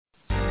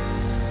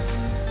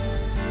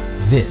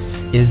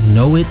is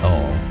Know It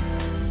All,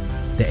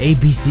 the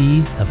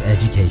ABCs of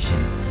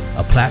Education,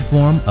 a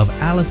platform of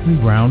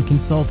Allison Brown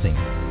Consulting,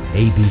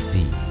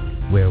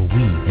 ABC, where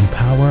we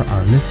empower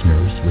our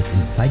listeners with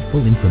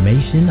insightful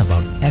information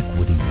about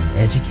equity in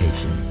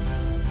education.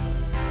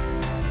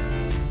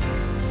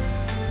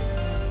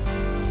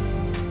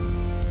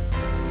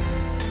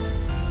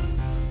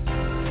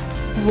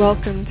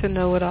 Welcome to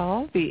Know It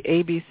All, the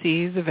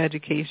ABCs of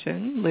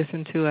Education.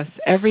 Listen to us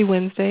every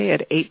Wednesday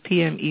at 8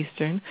 p.m.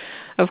 Eastern.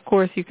 Of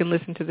course, you can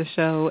listen to the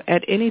show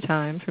at any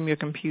time from your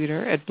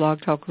computer at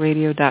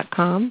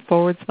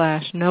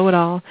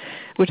blogtalkradio.com/know-it-all,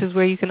 which is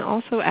where you can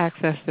also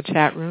access the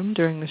chat room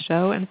during the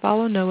show and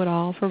follow Know It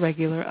All for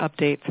regular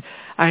updates.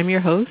 I'm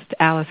your host,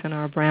 Allison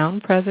R.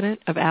 Brown, president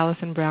of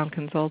Allison Brown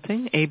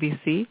Consulting,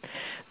 ABC,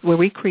 where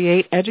we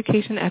create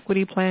education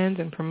equity plans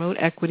and promote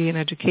equity in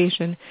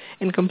education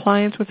in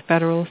compliance with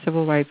federal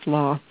civil rights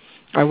law.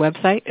 Our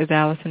website is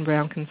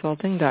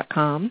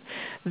AllisonBrownConsulting.com.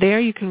 There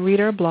you can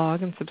read our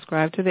blog and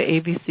subscribe to the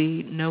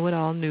ABC Know It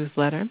All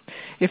newsletter.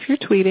 If you're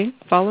tweeting,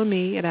 follow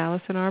me at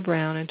Allison R.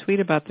 Brown and tweet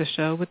about the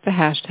show with the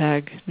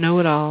hashtag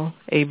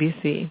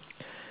KnowItAllABC.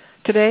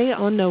 Today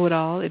on Know It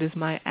All, it is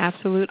my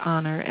absolute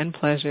honor and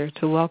pleasure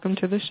to welcome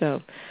to the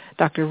show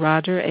Dr.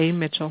 Roger A.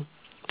 Mitchell.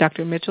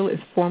 Dr. Mitchell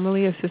is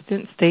formerly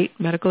Assistant State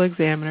Medical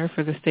Examiner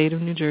for the state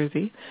of New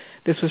Jersey.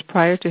 This was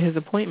prior to his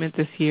appointment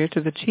this year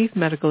to the Chief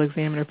Medical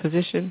Examiner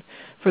position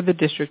for the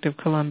District of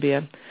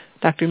Columbia.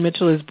 Dr.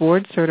 Mitchell is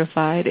board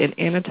certified in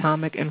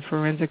anatomic and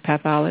forensic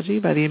pathology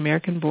by the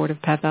American Board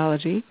of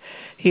Pathology.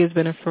 He has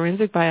been a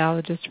forensic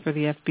biologist for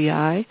the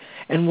FBI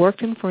and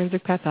worked in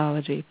forensic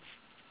pathology.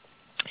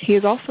 He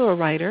is also a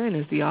writer and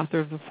is the author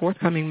of the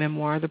forthcoming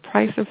memoir, The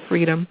Price of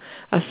Freedom,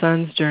 A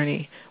Son's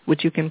Journey,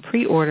 which you can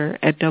pre-order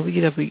at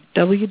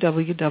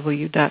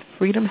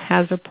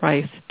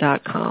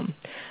www.freedomhasaprice.com.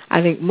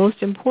 I think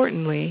most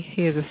importantly,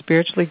 he is a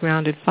spiritually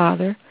grounded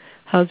father,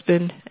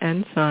 husband,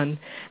 and son,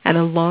 and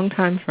a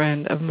longtime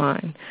friend of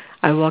mine.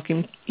 I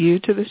welcome you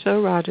to the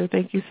show, Roger.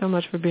 Thank you so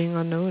much for being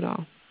on Know It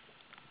All.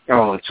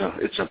 Oh, it's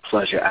a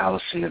pleasure,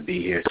 Allison, to be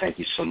here. Thank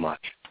you so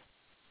much.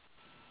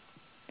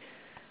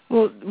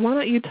 Well, why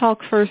don't you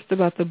talk first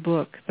about the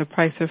book, The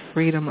Price of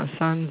Freedom, A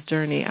Son's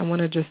Journey. I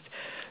want to just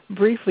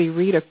briefly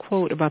read a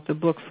quote about the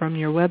book from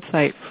your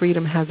website,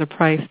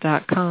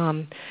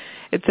 freedomhasaprice.com.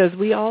 It says,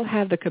 "We all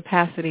have the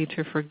capacity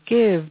to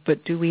forgive,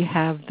 but do we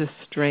have the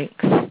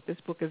strength?"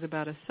 This book is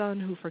about a son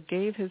who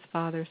forgave his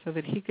father so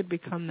that he could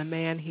become the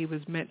man he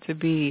was meant to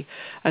be,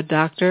 a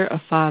doctor, a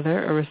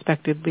father, a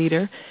respected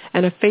leader,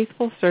 and a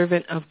faithful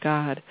servant of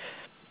God.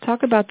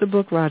 Talk about the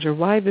book, Roger.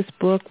 Why this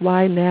book,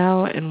 why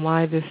now, and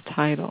why this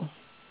title?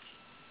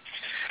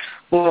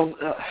 Well,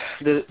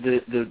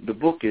 the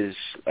book is,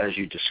 as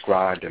you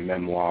described, a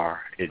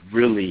memoir. It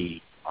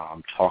really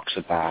talks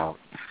about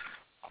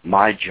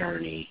my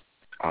journey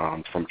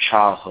from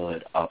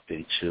childhood up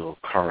until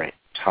current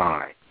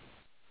time.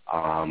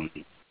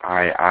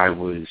 I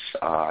was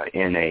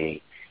in a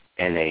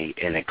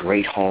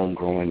great home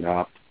growing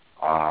up.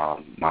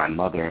 My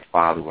mother and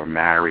father were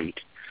married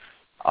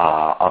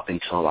up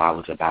until I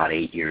was about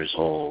 8 years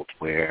old,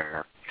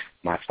 where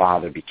my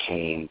father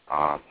became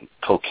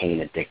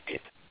cocaine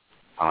addicted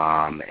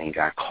and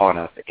got caught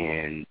up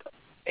in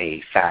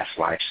a fast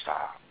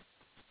lifestyle.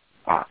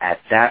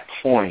 At that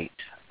point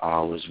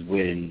was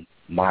when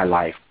my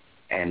life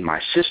and my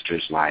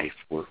sister's life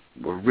were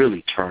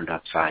really turned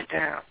upside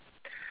down.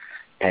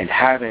 And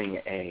having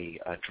a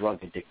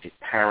drug-addicted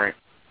parent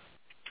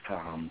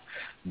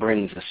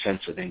brings a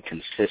sense of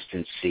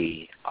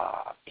inconsistency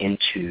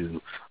into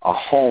a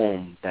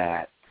home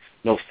that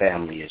no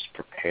family is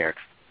prepared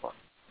for.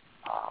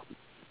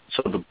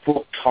 So the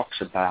book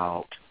talks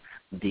about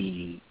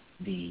the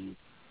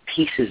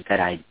pieces that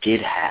I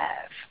did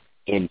have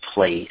in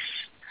place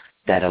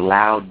that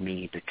allowed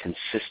me the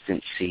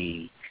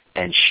consistency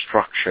and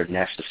structure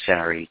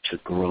necessary to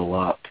grow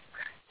up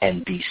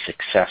and be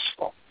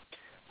successful.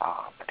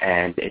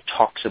 And it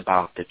talks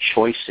about the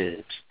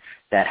choices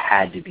that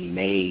had to be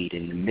made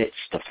in the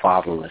midst of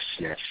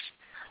fatherlessness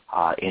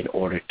in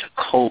order to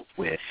cope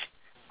with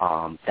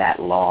that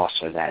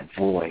loss or that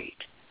void.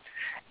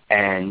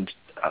 And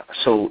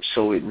so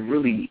it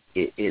really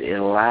it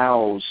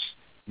allows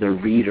the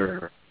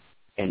reader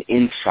an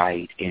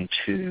insight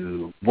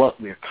into what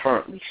we're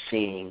currently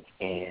seeing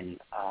in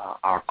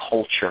our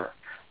culture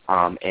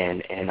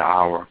and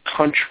our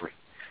country,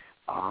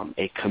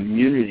 a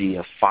community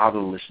of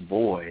fatherless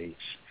boys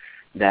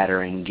that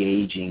are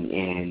engaging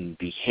in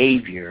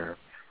behavior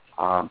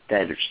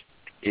that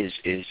is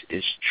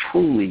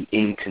truly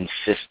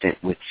inconsistent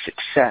with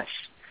success,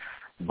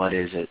 but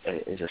is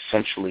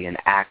essentially an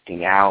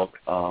acting out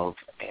of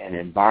an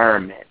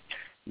environment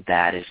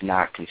that is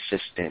not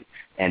consistent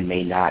and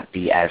may not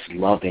be as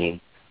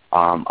loving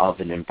of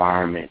an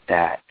environment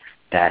that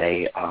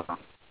a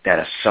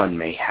son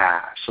may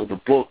have. So the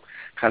book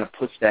kind of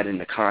puts that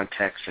into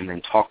context and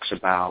then talks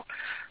about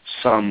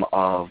some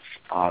of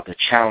the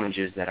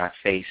challenges that I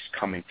faced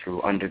coming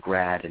through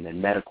undergrad and then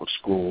medical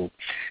school.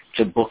 It's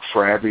a book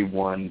for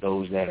everyone,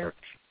 those that are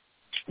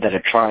that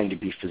are trying to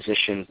be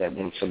physicians, that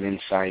want some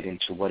insight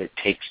into what it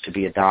takes to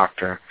be a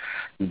doctor,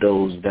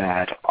 those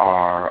that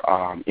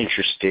are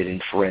interested in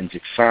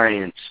forensic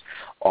science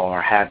or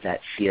have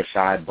that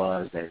CSI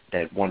buzz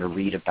that want to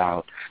read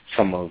about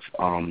some of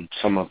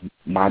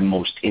my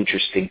most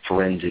interesting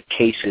forensic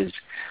cases,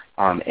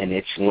 and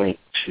it's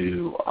linked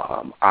to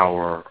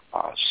our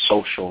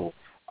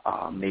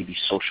maybe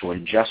social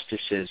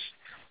injustices.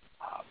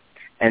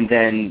 And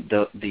then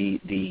the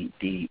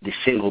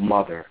single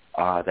mother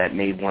that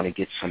may want to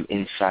get some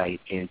insight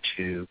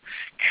into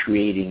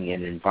creating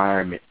an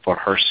environment for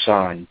her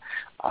son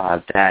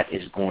that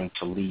is going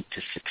to lead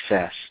to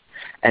success.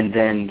 And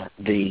then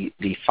the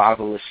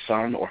fatherless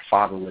son or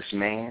fatherless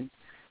man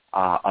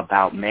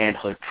about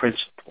manhood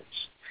principles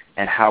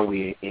and how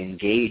we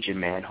engage in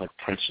manhood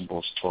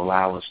principles to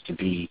allow us to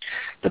be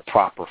the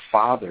proper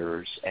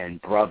fathers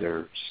and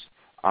brothers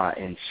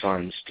and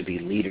sons to be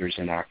leaders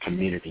in our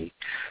community.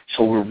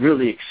 So we're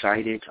really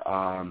excited.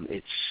 We're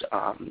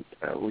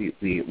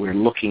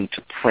looking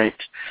to print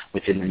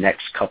within the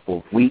next couple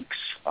of weeks.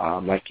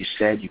 Like you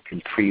said, you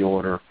can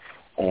pre-order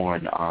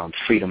on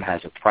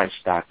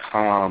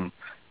freedomhasaprice.com.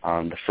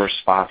 The first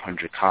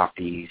 500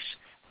 copies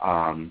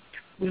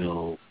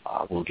will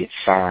get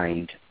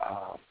signed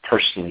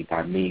personally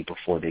by me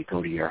before they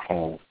go to your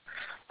home.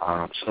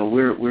 So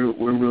we're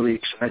really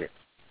excited.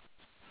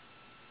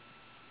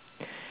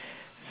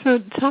 So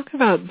talk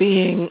about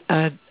being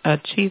a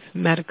chief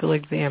medical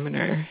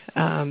examiner,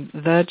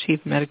 the chief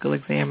medical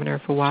examiner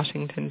for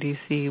Washington,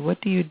 D.C. What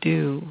do you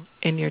do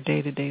in your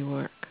day-to-day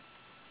work?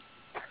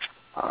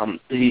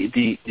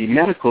 The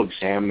medical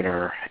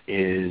examiner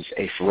is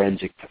a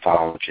forensic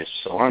pathologist,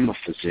 so I'm a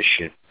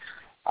physician.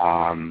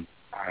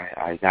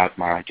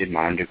 I did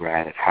my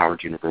undergrad at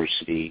Howard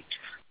University.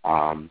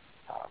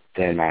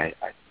 Then I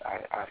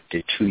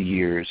did 2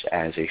 years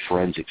as a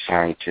forensic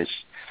scientist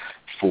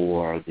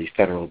for the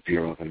Federal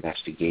Bureau of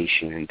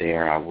Investigation, and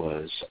there I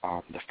was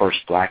the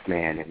first black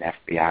man in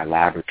FBI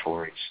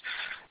laboratories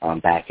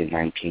back in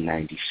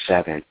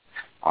 1997,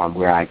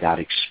 where I got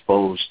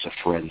exposed to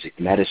forensic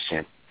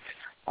medicine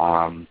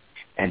and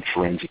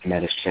forensic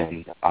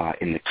medicine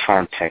in the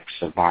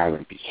context of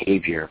violent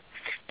behavior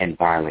and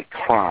violent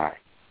crime.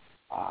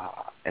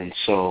 And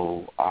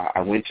so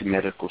I went to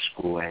medical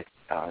school at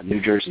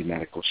New Jersey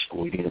Medical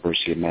School,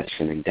 University of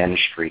Medicine and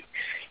Dentistry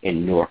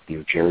in Newark,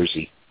 New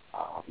Jersey.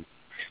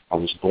 I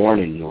was born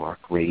in Newark,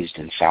 raised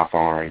in South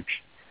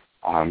Orange.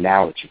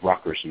 Now it's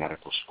Rutgers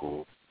Medical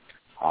School.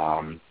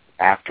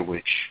 After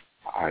which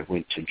I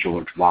went to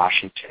George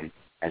Washington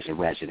as a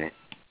resident,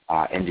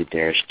 ended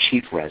there as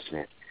chief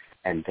resident,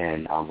 and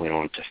then I went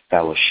on to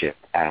fellowship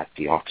at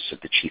the Office of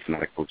the Chief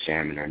Medical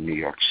Examiner in New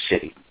York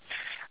City.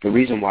 The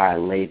reason why I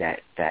lay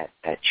that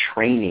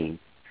training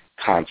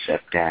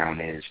concept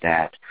down is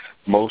that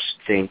most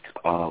think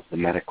of the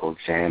medical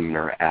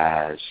examiner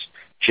as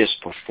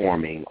just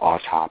performing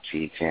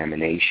autopsy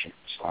examinations,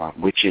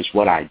 which is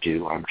what I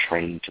do. I'm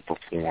trained to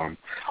perform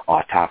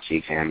autopsy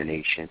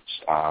examinations.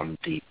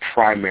 The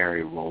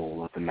primary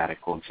role of the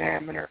medical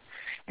examiner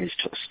is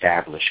to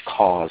establish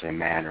cause and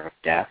manner of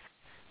death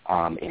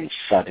in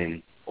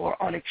sudden or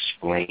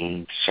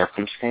unexplained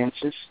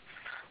circumstances.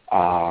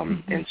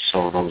 And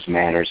so those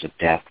manners of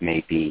death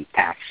may be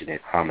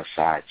accident,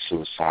 homicide,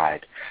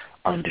 suicide,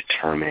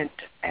 undetermined,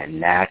 and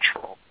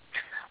natural.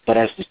 But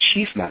as the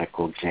chief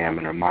medical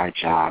examiner, my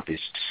job is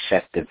to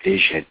set the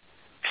vision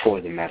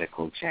for the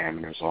medical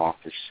examiner's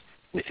office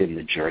within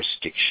the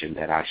jurisdiction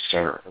that I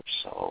serve.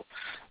 So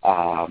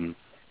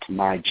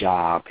my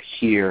job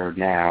here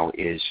now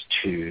is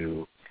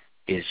to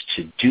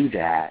do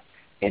that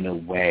in a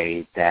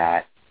way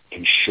that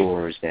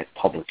ensures that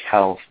public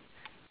health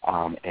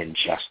and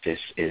justice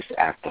is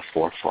at the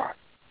forefront.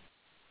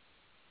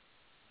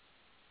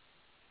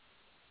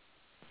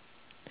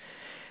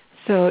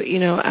 So,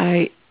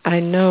 I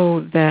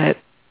know that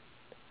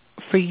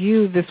for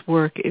you this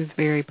work is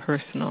very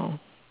personal,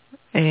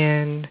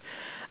 and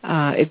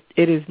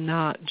it is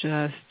not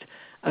just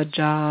a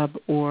job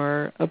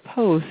or a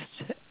post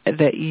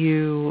that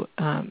you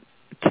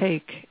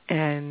take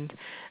and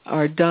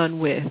are done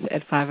with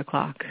at 5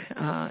 o'clock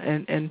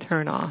and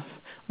turn off.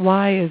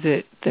 Why is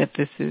it that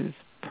this is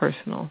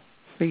personal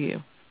for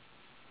you?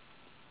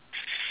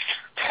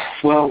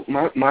 Well,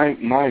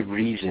 my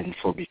reason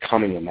for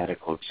becoming a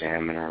medical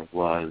examiner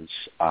was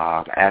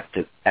at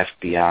the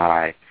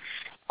FBI,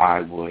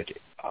 I would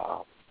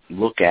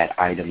look at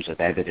items of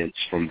evidence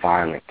from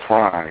violent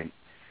crime,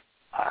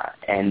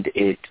 and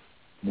it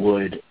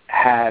would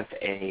have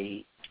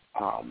the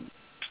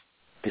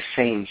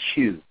same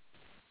hue,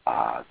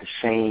 the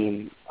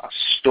same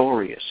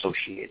story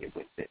associated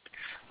with it.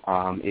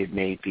 It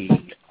may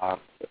be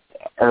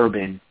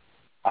urban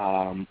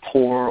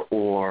poor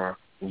or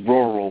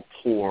rural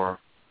poor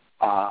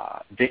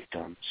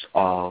victims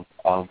of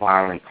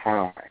violent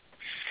crime.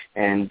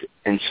 And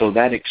so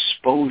that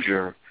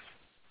exposure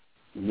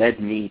led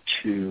me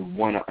to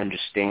want to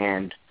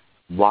understand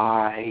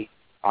why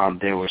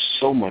there was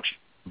so much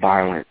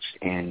violence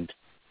in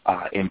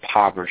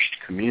impoverished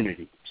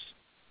communities.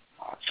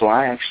 So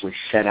I actually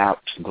set out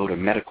to go to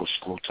medical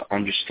school to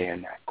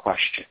understand that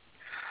question.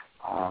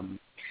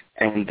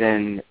 And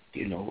then,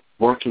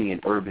 working in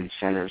urban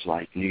centers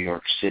like New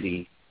York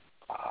City,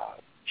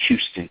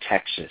 Houston,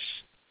 Texas,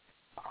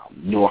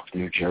 Newark,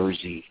 New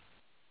Jersey,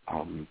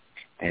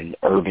 and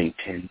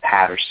Irvington,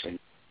 Patterson,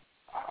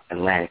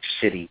 Atlantic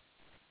City,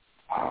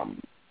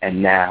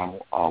 and now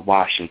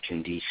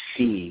Washington,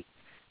 D.C.,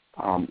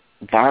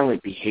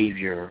 violent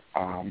behavior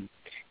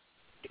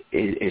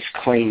is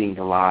claiming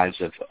the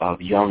lives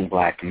of young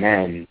black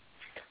men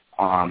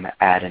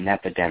at an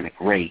epidemic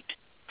rate.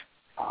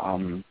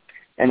 And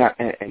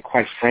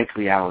quite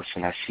frankly,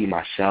 Allison, I see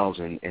myself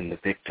in the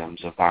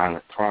victims of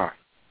violent crime,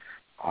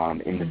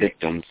 in the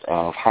victims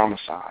of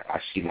homicide. I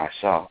see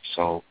myself.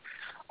 So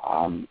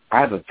I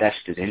have a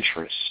vested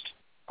interest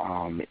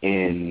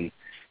in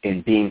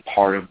being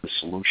part of the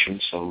solution.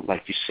 So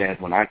like you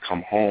said, when I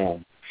come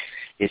home,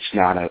 it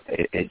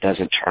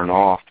doesn't turn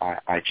off.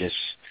 I just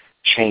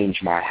change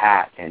my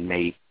hat and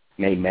may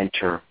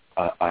mentor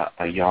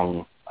a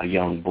young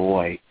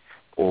boy,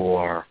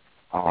 or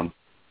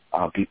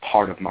be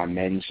part of my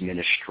men's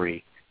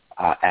ministry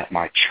at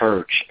my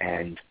church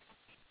and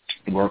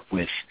work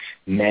with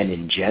men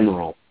in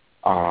general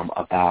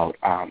about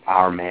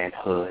our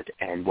manhood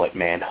and what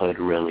manhood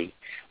really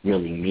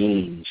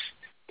means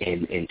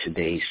in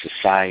today's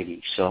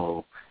society.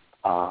 So,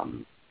 as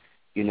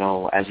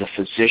a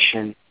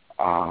physician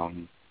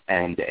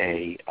and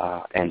a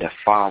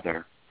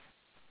father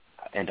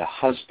and a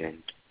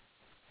husband,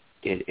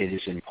 it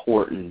is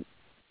important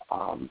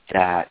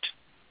that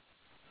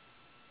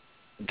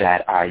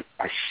I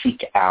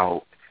seek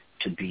out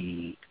to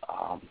be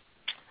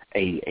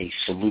a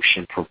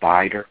solution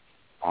provider,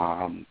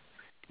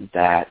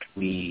 that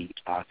we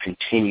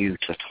continue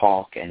to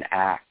talk and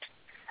act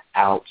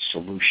out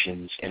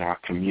solutions in our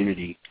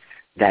community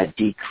that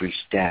decrease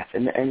death,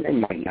 and it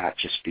might not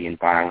just be in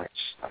violence.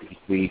 I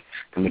mean,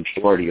 the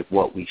majority of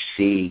what we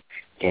see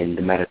in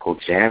the medical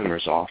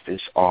examiner's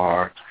office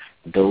are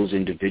those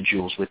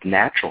individuals with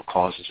natural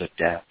causes of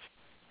death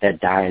that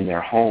die in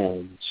their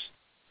homes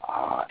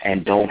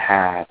and don't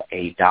have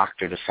a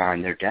doctor to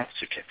sign their death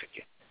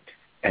certificate.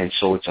 And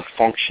so it's a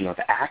function of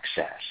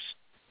access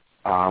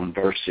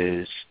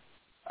versus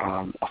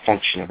a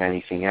function of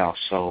anything else.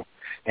 So,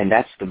 and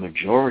that's the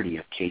majority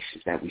of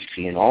cases that we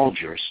see in all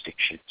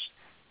jurisdictions,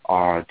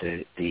 are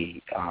the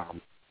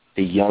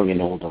young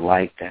and old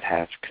alike that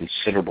have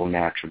considerable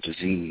natural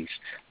disease,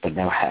 but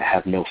now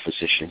have no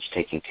physicians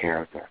taking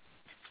care of them.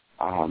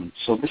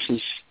 So this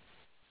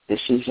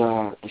is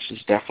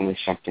definitely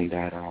something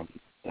that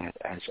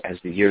as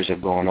the years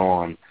have gone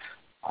on,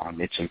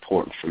 it's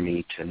important for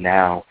me to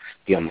now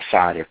be on the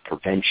side of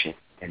prevention.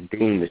 And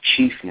being the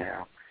chief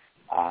now,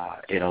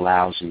 it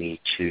allows me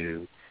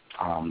to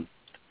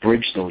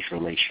bridge those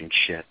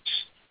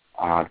relationships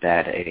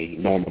that a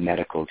normal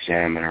medical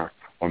examiner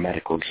or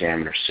medical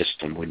examiner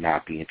system would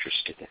not be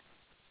interested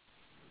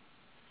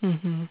in.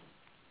 Mm-hmm.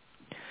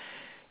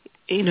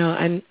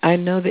 And I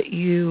know that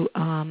you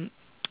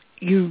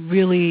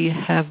really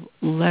have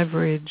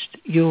leveraged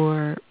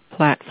your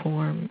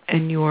platform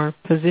and your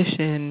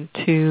position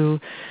to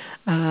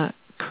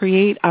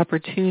create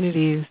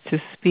opportunities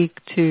to speak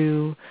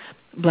to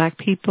Black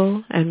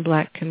people and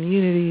Black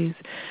communities.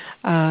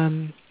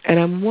 And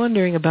I'm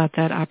wondering about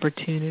that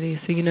opportunity.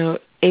 So,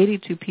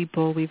 82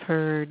 people we've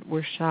heard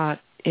were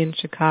shot in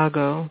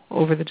Chicago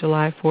over the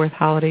July 4th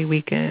holiday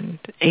weekend,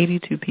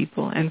 82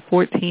 people, and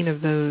 14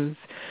 of those,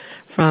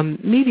 from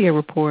media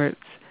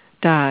reports,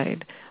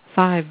 died.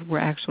 5 were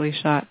actually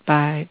shot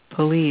by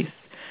police.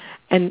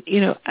 And,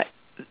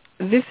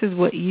 this is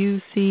what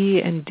you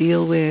see and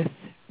deal with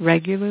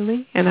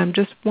regularly, and I'm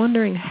just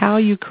wondering how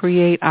you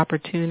create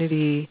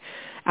opportunity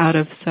out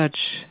of such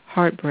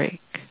heartbreak.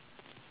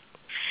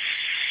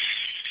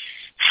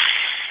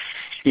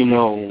 The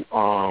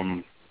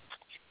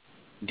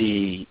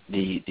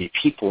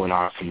people in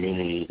our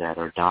community that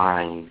are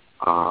dying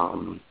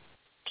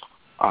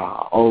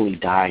only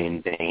die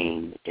in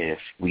vain if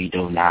we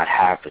do not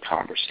have the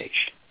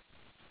conversation.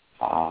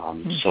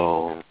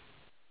 So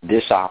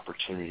this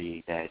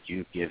opportunity that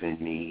you've given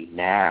me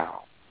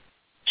now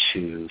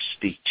to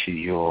speak to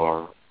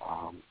your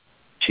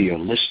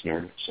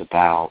listeners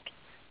about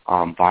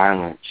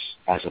violence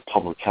as a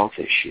public health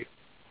issue,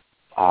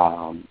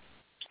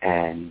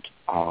 and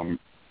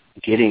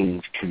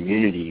getting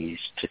communities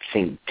to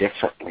think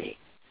differently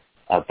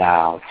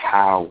about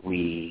how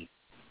we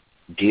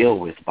deal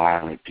with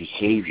violent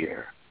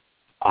behavior,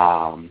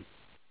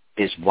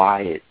 is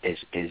why it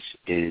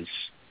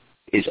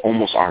is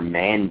almost our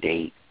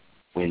mandate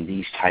when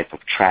these type of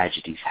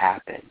tragedies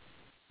happen.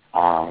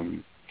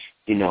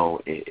 In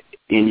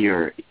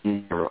your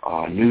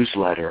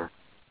newsletter,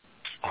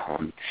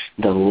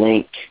 the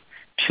link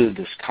to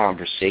this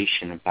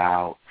conversation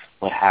about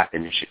what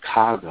happened in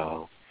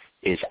Chicago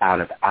is out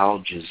of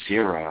Al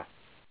Jazeera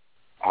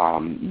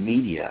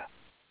media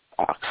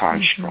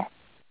construct.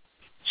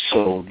 Mm-hmm.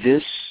 So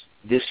this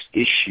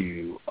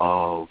issue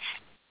of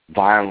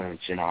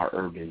violence in our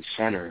urban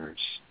centers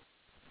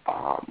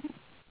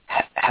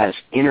has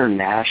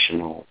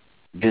international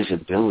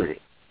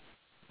visibility.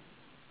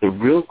 The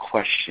real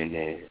question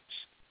is,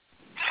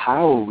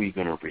 how are we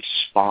going to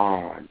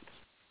respond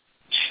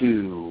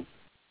to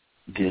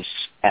this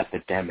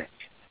epidemic?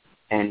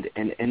 And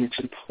it's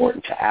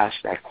important to ask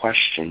that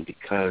question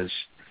because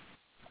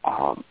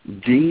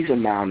these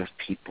amount of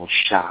people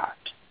shot,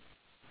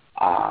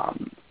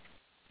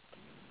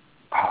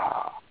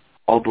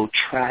 although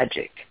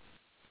tragic,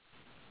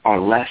 are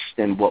less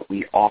than what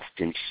we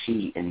often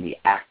see in the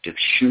active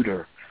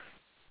shooter,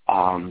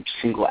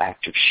 single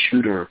active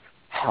shooter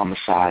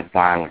homicide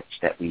violence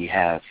that we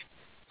have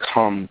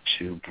come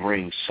to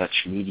bring such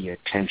media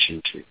attention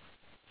to.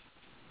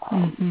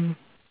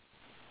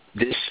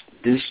 This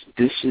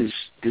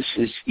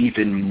is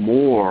even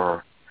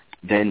more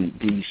than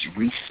these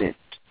recent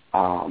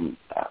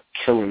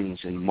killings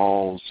in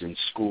malls and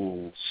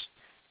schools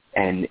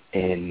and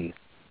in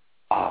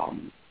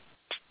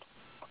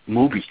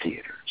movie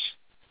theaters.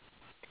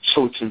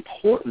 So it's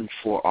important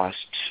for us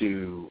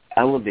to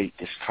elevate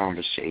this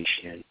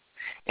conversation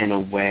in a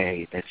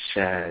way that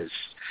says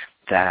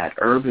that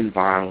urban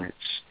violence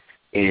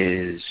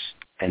is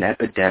an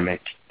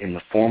epidemic in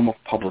the form of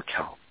public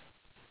health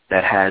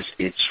that has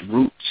its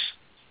roots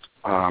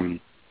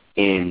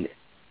in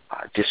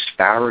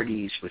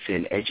disparities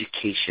within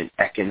education,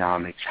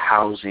 economics,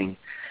 housing,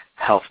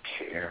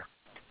 healthcare,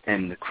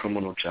 and the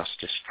criminal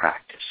justice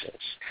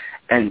practices.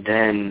 And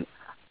then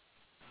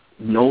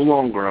no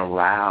longer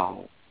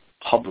allow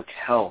public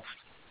health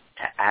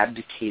to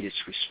abdicate its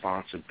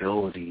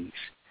responsibilities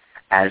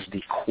as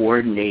the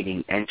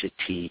coordinating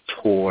entity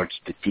towards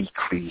the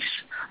decrease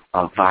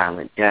of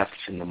violent deaths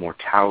and the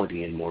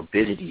mortality and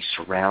morbidity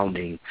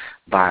surrounding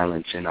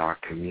violence in our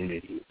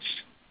communities.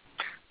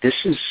 This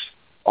is,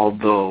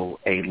 although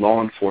a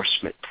law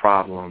enforcement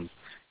problem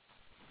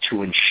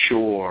to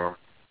ensure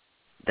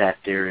that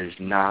there is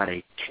not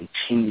a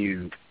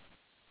continued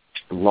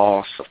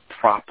loss of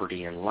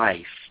property and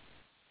life,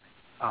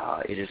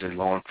 it is a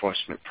law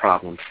enforcement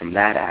problem from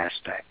that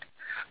aspect,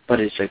 but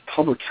it's a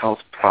public health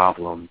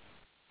problem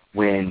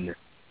when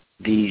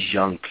these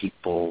young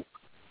people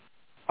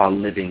are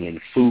living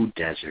in food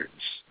deserts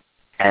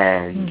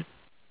and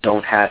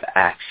don't have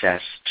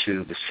access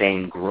to the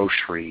same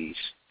groceries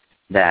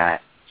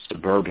that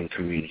suburban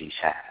communities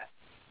have,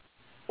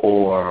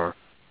 or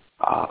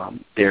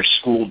their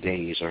school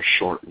days are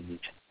shortened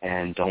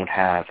and don't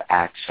have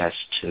access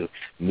to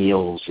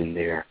meals in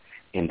their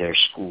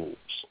schools,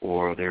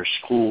 or their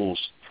schools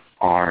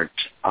aren't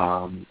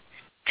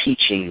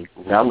teaching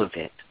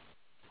relevant,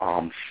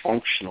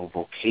 functional,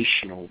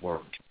 vocational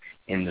work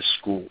in the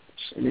schools.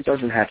 And it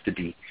doesn't have to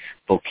be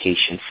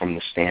vocation from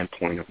the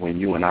standpoint of when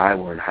you and I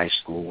were in high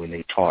school when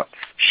they taught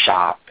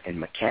shop and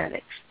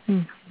mechanics,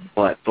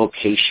 but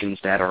vocations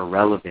that are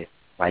relevant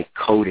like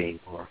coding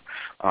or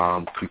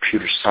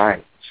computer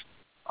science.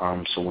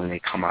 So when they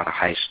come out of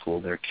high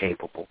school, they're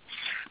capable.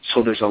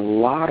 So there's a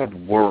lot of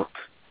work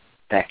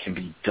that can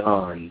be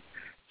done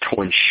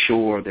to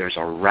ensure there's a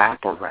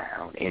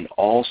wraparound in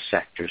all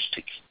sectors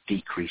to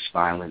decrease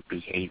violent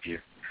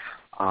behavior.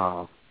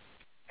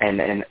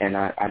 And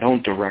I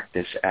don't direct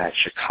this at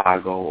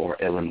Chicago or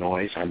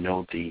Illinois. I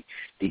know the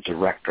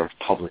director of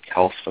public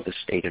health for the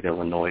state of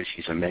Illinois.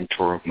 He's a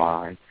mentor of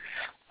mine.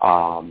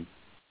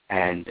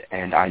 And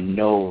I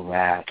know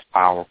that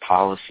our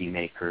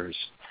policymakers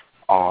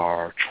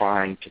are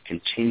trying to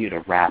continue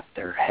to wrap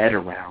their head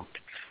around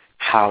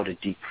how to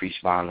decrease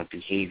violent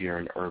behavior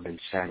in urban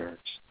centers.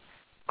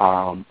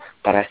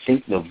 But I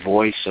think the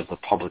voice of the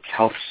public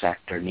health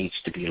sector needs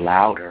to be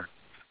louder,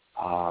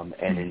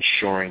 and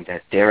ensuring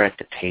that they're at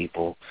the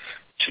table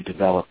to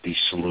develop these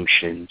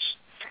solutions.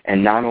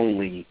 And not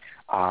only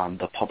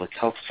the public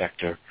health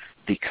sector,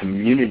 the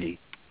community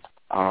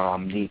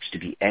needs to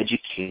be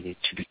educated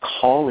to be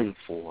calling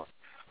for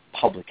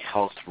public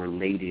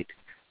health-related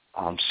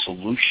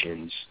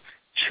solutions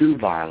to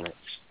violence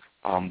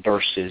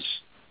versus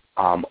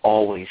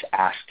always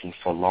asking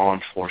for law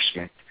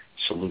enforcement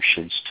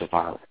solutions to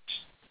violence.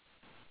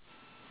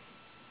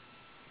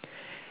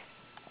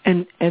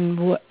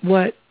 And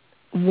what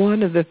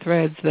one of the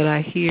threads that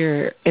I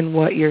hear in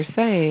what you're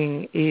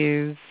saying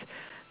is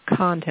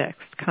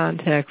context.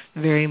 Context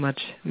very much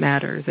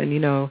matters. And, you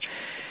know,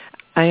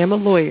 I am a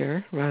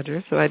lawyer,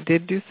 Roger, so I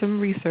did do some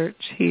research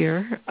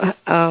here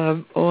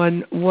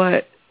on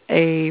what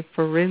a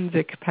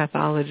forensic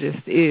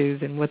pathologist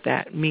is and what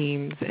that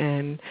means.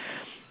 And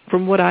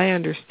from what I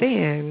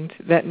understand,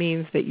 that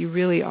means that you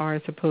really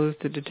are supposed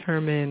to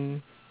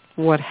determine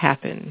what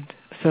happened.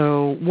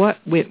 So what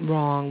went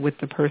wrong with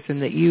the person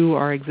that you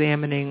are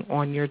examining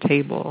on your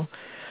table?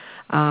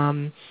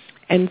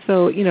 And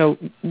so, you know,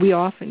 we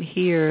often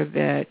hear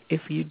that if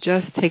you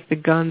just take the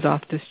guns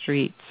off the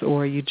streets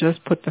or you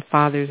just put the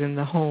fathers in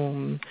the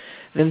home,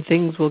 then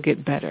things will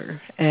get better.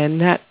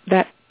 And that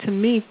to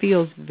me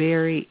feels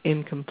very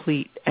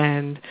incomplete.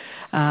 And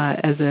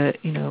as a,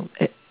 you know,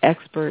 as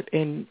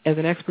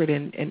an expert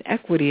in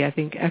equity, I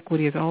think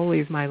equity is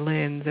always my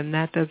lens, and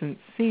that doesn't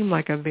seem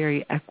like a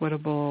very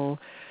equitable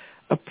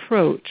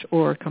approach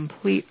or a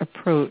complete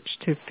approach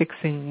to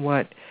fixing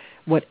what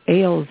what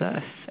ails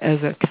us as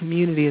a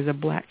community, as a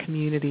Black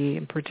community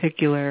in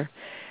particular.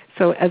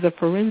 So as a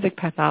forensic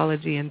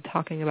pathology and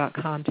talking about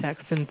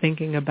context and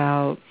thinking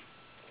about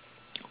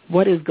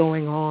what is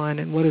going on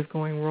and what is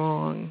going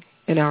wrong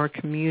in our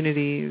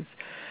communities,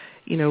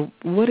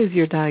 what is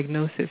your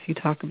diagnosis? You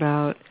talk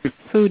about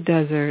food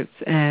deserts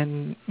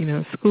and,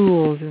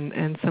 schools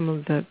and some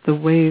of the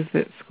ways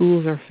that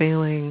schools are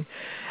failing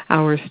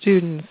our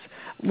students.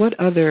 What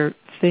other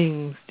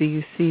things do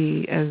you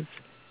see as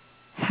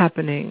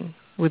happening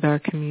with our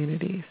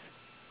communities?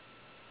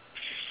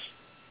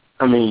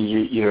 I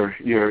mean,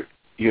 you're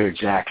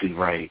exactly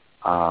right.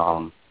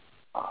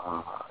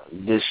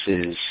 This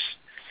is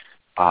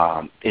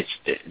it's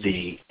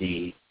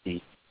the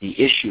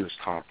issue is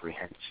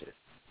comprehensive,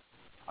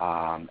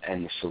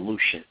 and the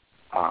solution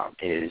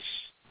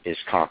is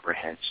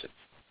comprehensive,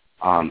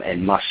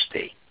 and must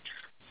be.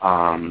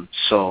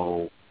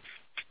 So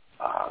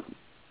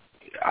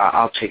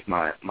I'll take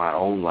my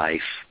own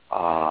life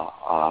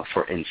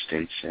for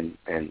instance,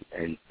 and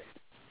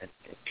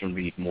can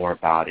read more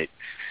about it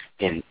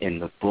in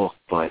the book.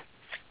 But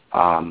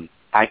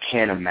I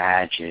can't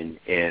imagine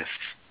if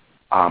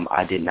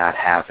I did not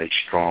have a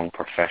strong,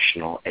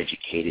 professional,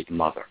 educated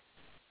mother,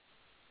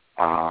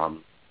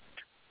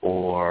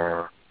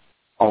 or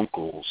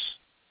uncles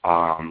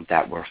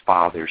that were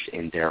fathers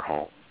in their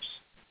homes,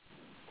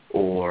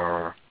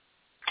 or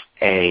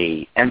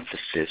a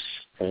emphasis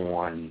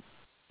on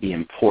the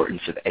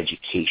importance of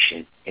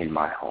education in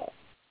my home,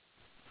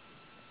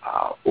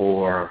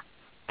 or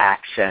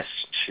access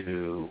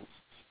to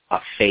a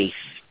faith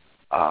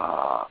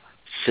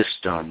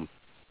system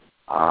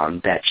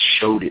that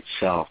showed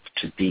itself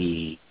to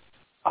be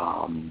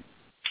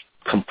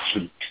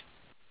complete.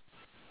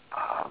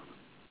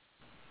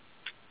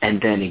 And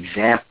then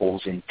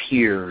examples in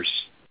peers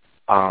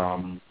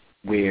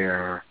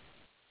where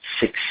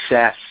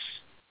success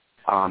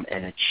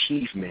and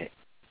achievement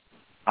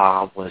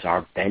was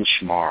our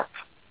benchmark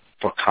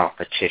for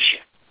competition.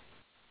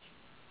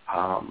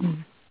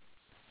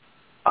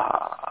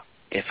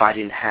 If I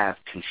didn't have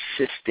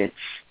consistency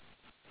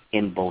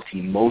in both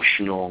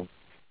emotional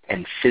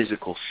and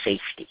physical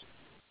safety,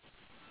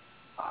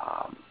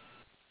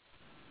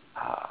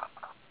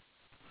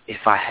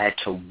 if I had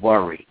to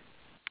worry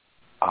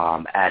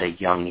at a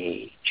young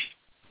age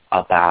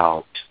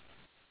about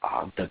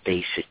the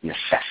basic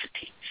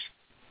necessities,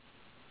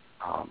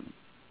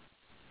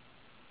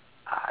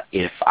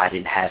 if I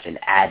didn't have an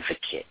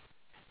advocate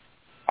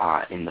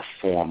in the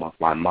form of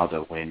my mother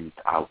when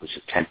I was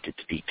attempted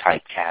to be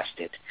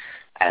typecasted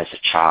as a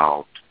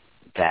child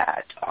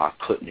that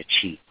couldn't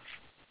achieve.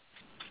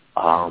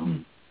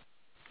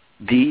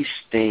 These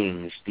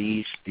things,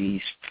 these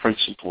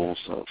principles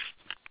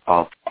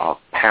of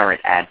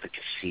parent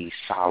advocacy,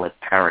 solid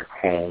parent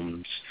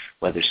homes,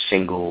 whether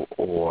single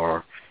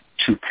or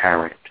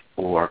two-parent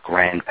or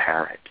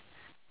grandparent,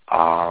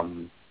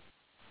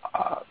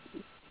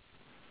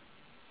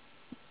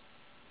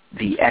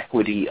 the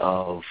equity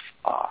of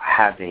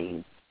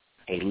having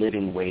a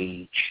living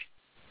wage,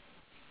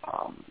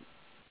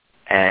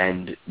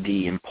 and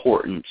the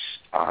importance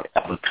of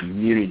a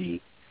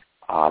community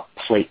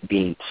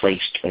being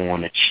placed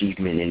on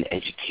achievement in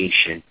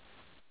education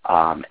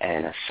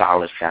and a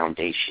solid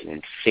foundation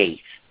in faith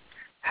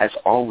has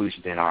always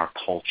been our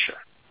culture.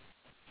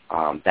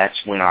 That's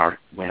when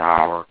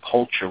our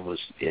culture was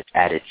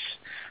at its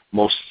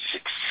most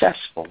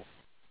successful.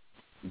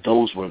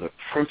 Those were the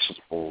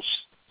principles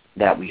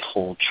that we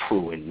hold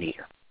true and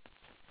near.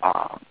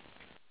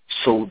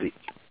 So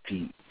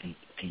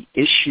the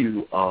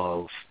issue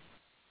of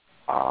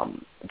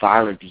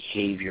violent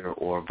behavior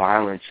or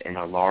violence in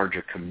a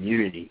larger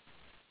community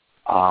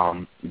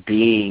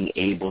being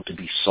able to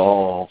be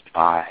solved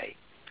by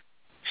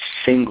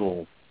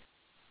single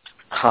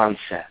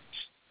concepts,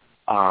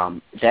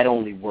 that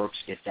only works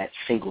if that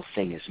single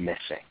thing is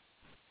missing.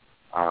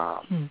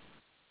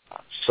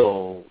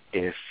 So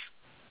if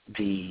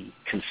the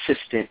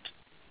consistent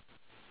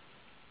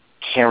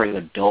caring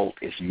adult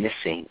is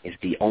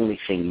the only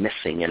thing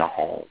missing in a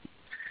home,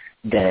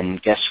 then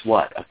guess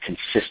what? A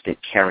consistent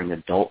caring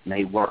adult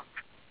may work.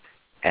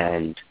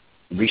 And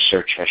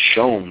research has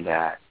shown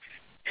that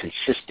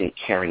consistent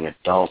caring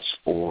adults,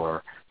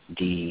 or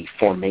the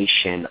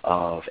formation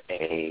of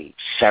a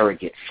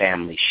surrogate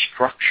family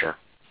structure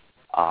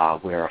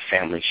where a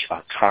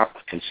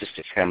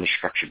consistent family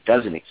structure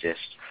doesn't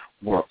exist,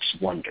 works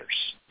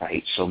wonders,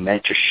 right? So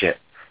mentorship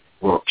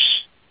works.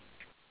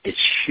 It's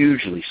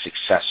hugely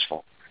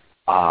successful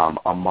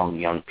among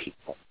young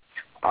people.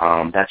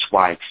 That's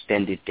why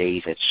extended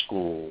days at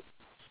school,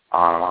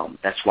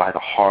 that's why the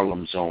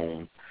Harlem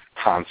Zone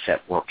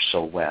concept works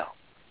so well,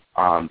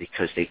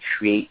 because they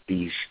create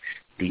this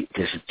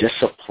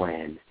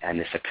discipline and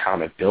this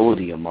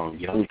accountability among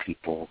young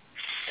people,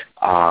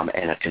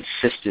 and a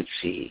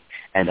consistency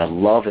and a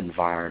love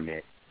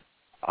environment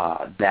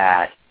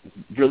that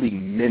really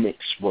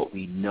mimics what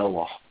we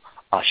know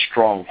a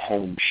strong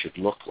home should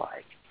look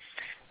like.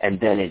 And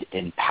then it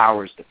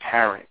empowers the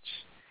parents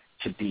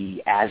to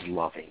be as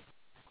loving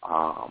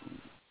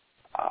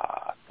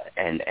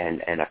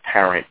and a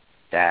parent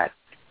that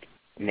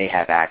may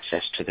have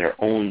access to their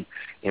own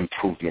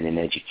improvement in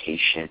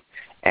education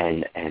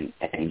and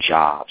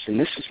jobs. And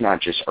this is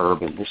not just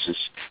urban. This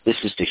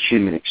is the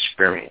human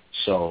experience.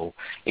 So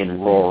in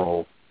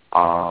rural,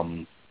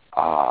 and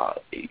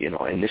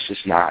this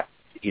is not,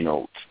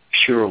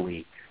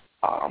 purely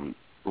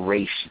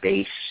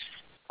race-based.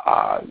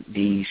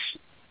 The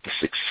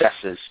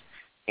successes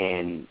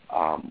in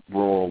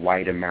rural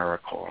white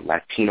America or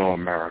Latino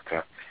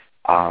America,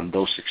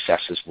 those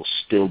successes will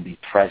still be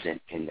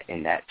present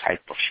in that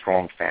type of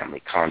strong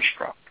family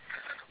construct.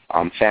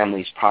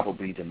 Family is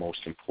probably the most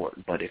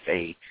important, but if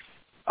a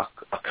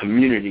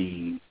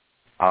community,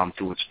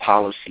 through its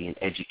policy and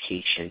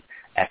education,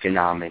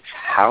 economics,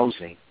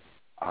 housing,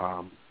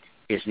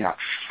 is not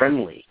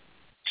friendly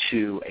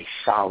to a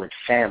solid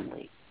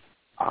family,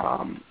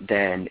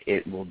 then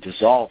it will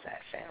dissolve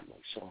that family.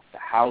 So if the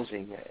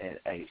housing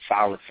a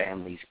solid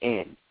family's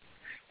in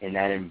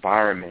that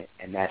environment,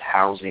 and that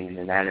housing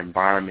and that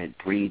environment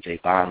breeds a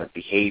violent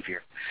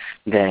behavior,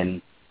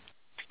 then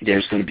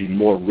there's going to be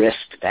more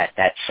risk that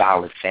that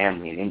solid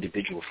family, an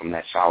individual from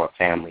that solid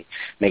family,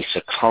 may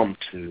succumb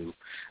to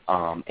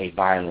a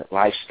violent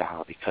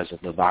lifestyle because of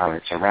the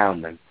violence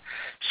around them.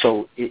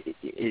 So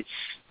it's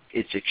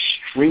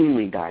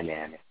extremely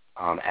dynamic,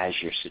 as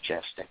you're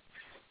suggesting,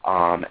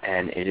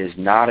 and it is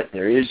not.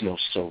 There is no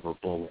silver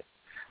bullet.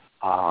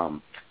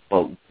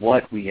 But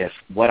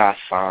what I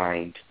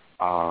find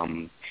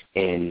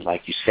in,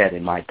 like you said,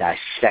 in my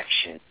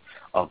dissection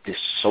of this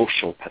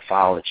social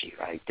pathology,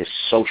 right, this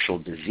social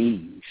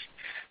disease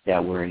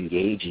that we're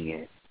engaging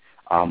in,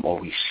 or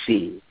we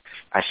see,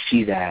 I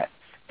see that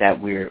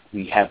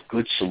we have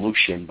good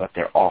solution, but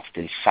they're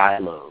often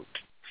siloed.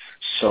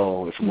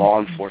 So if law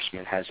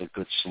enforcement has a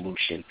good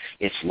solution,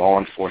 it's law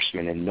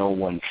enforcement and no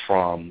one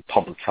from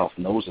public health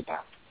knows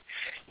about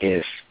it.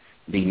 If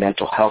the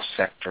mental health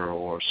sector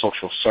or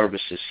social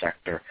services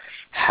sector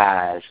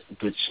has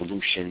good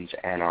solutions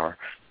and are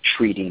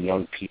treating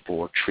young people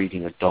or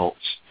treating adults,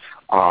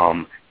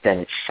 then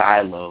it's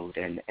siloed,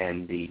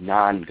 and the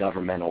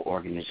non-governmental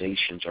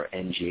organizations or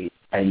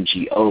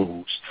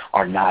NGOs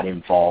are not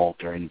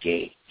involved or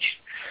engaged.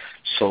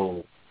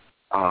 So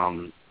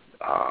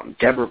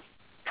Deborah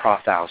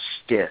Prothau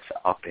Stith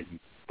up in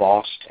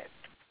Boston,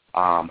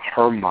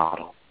 her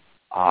model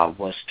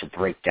was to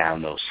break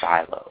down those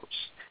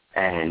silos.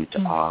 And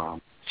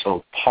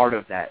so part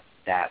of that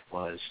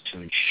was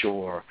to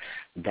ensure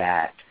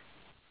that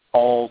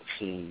all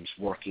teams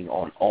working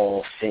on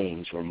all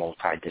things were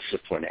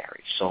multidisciplinary.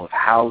 So if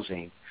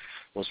housing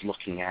was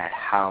looking at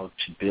how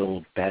to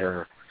build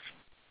better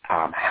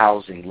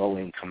housing,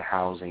 low-income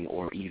housing,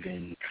 or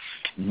even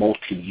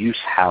multi-use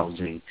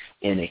housing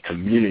in a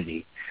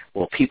community,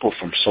 well, people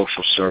from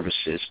social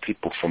services,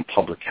 people from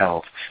public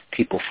health,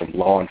 people from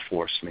law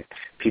enforcement,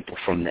 people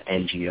from the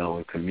NGO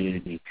and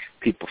community,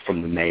 people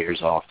from the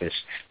mayor's office,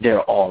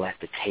 they're all at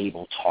the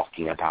table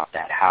talking about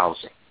that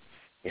housing.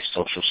 If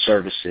social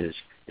services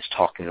is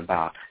talking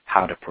about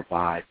how to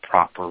provide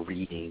proper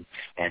reading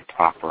and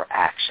proper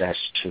access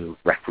to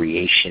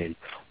recreation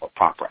or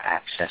proper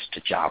access to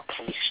job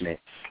placement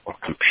or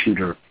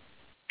computer,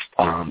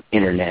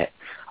 internet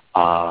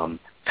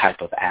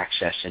type of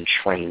access and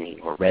training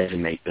or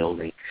resume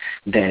building,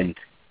 then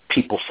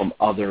people from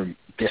other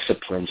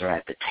disciplines are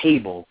at the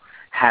table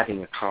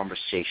having a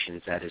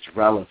conversation that is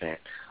relevant,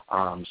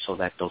 so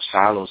that those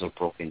silos are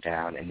broken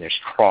down and there's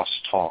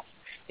cross-talk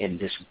in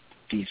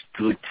these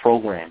good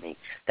programming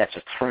that's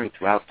occurring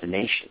throughout the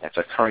nation, that's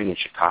occurring in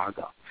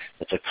Chicago,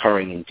 that's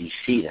occurring in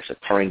D.C., that's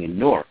occurring in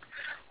Newark,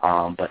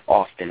 but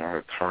often are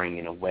occurring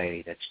in a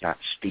way that's not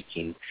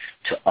speaking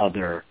to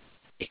other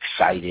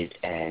excited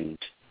and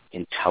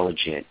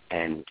intelligent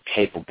and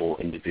capable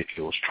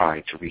individuals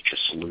trying to reach a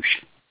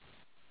solution.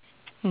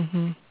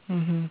 Mm-hmm.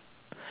 Mm-hmm.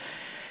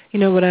 You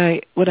know, what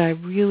I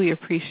really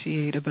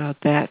appreciate about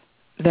that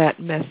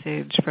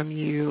message from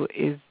you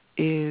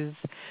is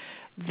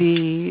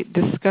the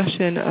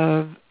discussion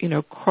of,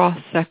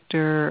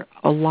 cross-sector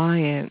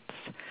alliance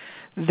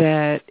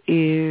that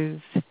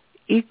is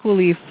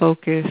equally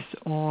focused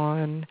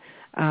on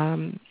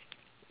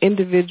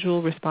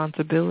individual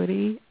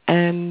responsibility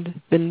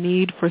and the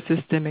need for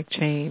systemic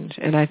change.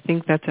 And I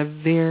think that's a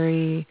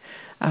very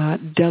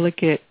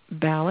delicate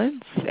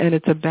balance, and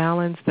it's a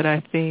balance that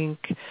I think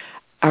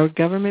our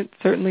government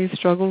certainly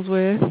struggles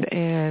with,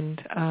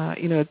 and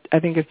I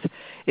think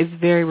it's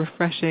very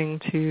refreshing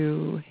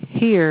to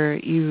hear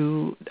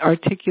you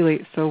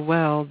articulate so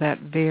well that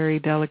very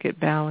delicate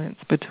balance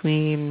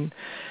between,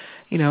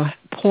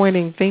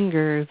 pointing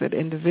fingers at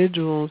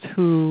individuals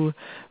who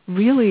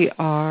really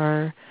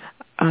are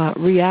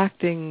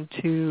reacting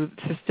to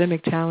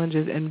systemic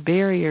challenges and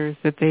barriers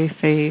that they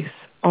face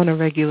on a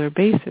regular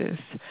basis.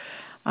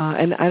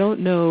 And I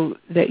don't know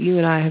that you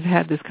and I have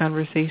had this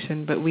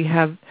conversation, but we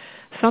have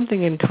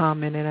something in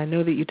common, and I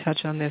know that you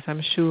touch on this,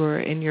 I'm sure,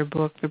 in your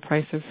book, The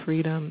Price of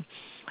Freedom.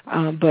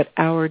 But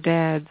our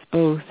dads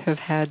both have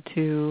had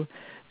to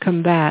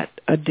combat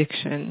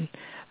addiction,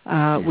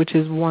 which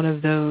is one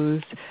of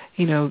those,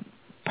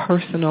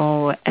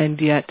 personal and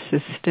yet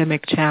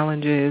systemic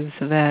challenges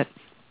that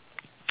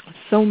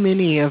so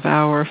many of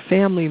our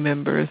family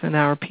members and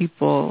our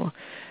people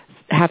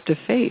have to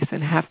face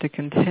and have to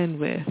contend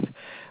with.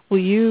 Will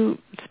you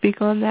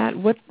speak on that?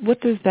 What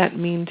does that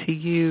mean to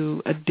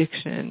you,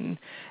 addiction,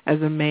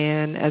 as a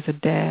man, as a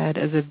dad,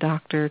 as a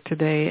doctor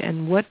today?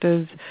 And what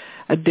does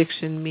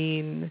addiction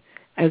mean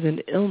as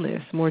an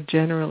illness more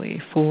generally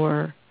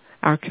for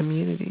our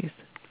communities?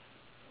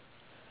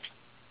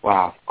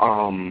 Wow.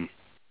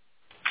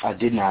 I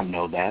did not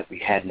know that. We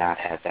had not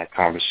had that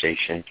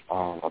conversation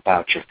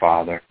about your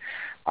father.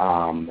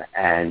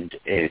 And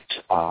it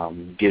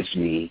gives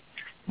me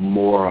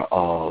more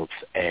of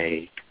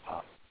a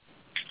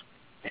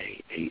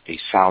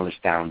solid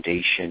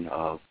foundation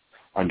of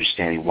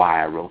understanding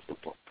why I wrote the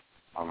book.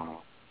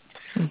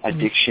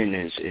 Addiction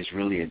is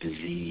really a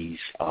disease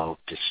of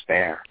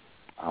despair.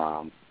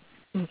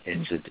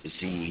 It's a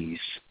disease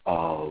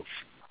of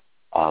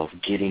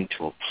getting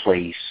to a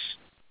place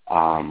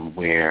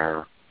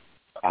where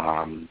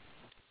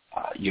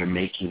you're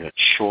making a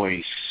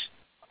choice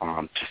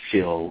to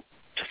feel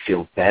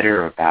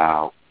better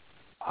about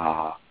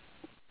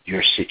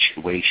your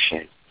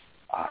situation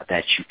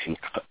that you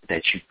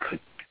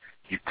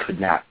could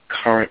not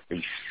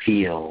currently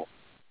feel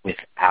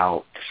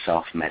without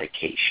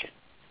self-medication.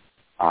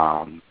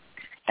 And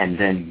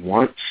then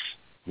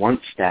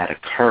once that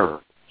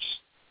occurs,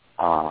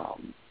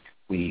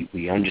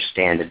 we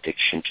understand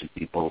addiction to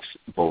be both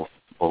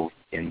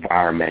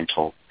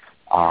environmental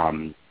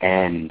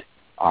and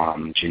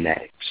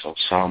genetic. So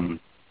some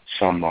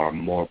are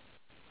more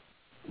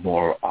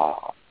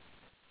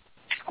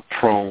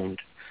prone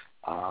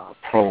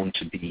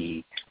to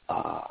be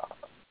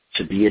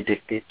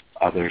addicted.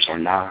 Others are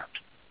not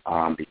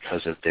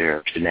because of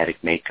their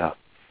genetic makeup.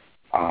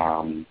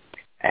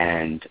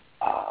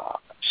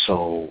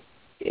 So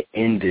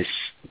in this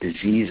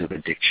disease of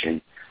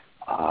addiction,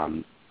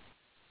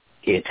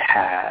 it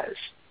has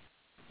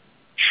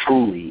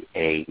truly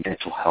a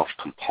mental health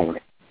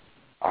component.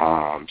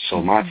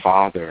 So my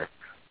father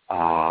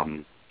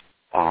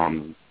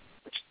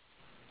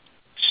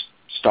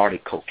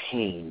started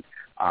cocaine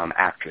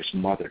after his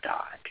mother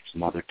died. His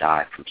mother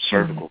died from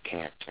cervical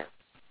cancer.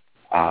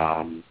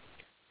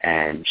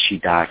 And she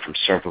died from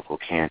cervical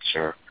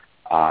cancer.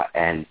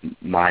 And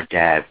my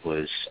dad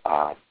was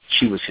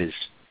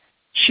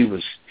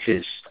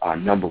his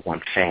number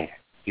one fan.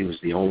 He was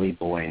the only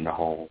boy in the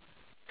home.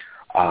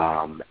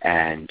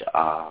 And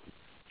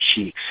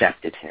she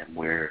accepted him,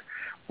 where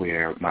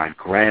my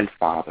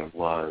grandfather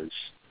was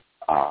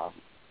a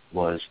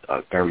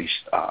very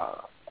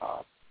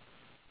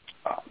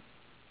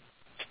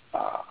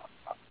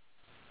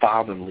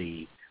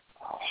fatherly,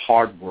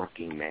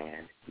 hardworking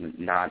man,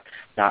 not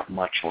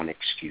much on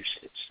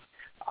excuses.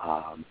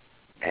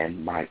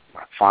 And my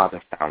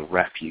father found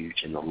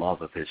refuge in the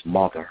love of his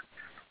mother.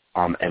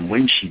 And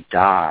when she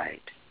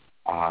died,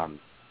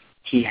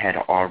 he had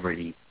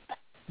already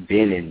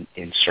been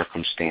in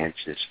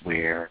circumstances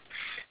where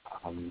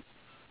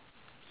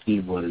he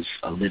was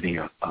living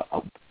a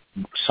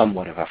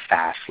somewhat of a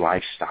fast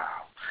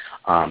lifestyle,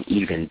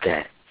 even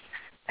then.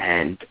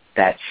 And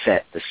that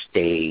set the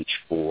stage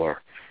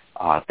for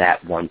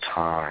that one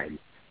time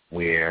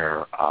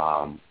where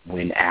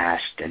when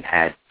asked, and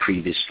had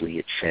previously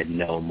it said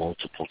no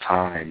multiple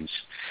times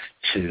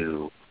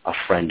to a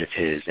friend of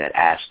his that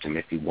asked him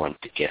if he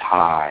wanted to get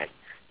high,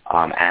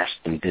 asked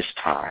him this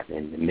time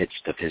in the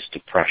midst of his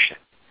depression.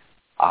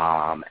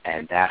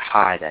 And that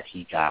high that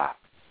he got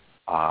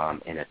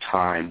in a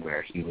time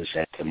where he was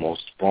at the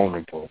most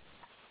vulnerable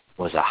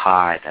was a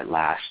high that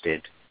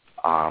lasted,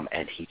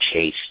 and he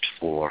chased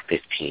for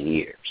 15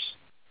 years.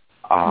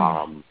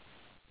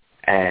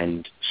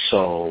 And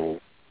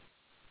so,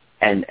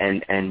 and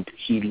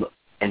he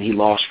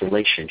lost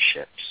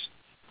relationships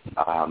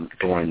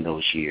during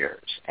those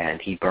years,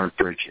 and he burnt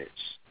bridges.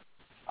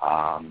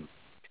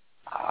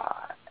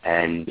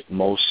 And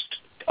most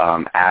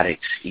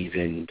addicts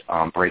even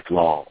break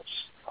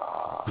laws.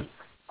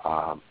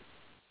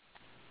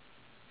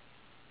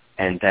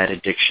 And that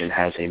addiction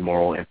has a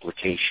moral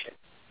implication.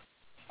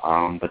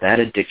 But that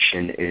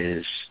addiction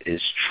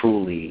is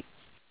truly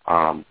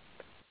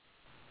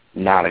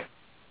not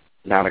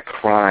a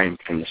crime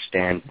from the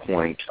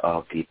standpoint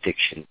of the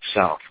addiction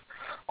itself,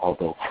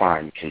 although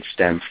crime can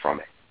stem from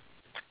it.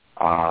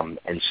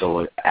 And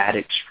so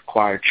addicts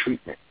require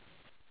treatment.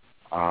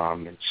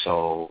 And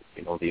so,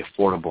 the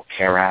Affordable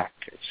Care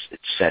Act,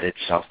 it's set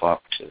itself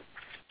up to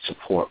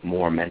support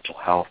more mental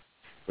health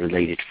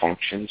related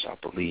functions, I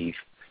believe.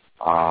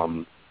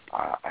 And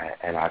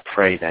I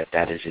pray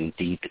that is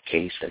indeed the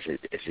case as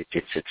it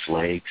gets its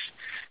legs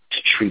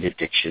to treat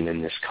addiction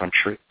in this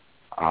country.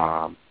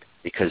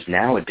 Because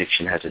now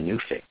addiction has a new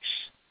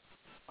face.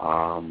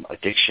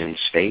 Addiction's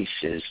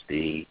face is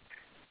the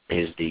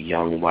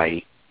young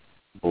white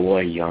boy,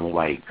 young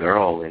white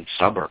girl in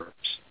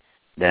suburbs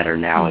that are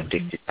now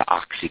addicted to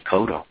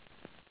oxycodone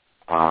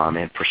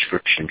and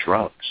prescription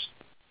drugs.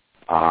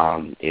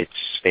 Its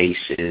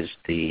face is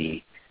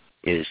the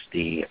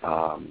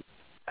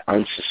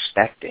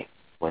unsuspecting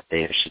what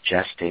they are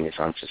suggesting is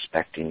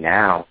unsuspecting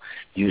now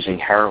using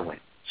heroin.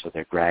 So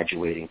they're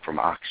graduating from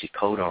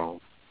oxycodone,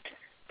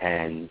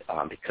 and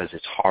because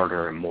it's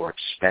harder and more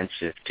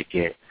expensive to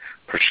get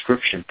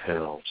prescription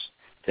pills,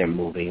 they're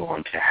moving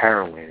on to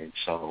heroin. And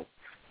so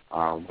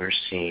we're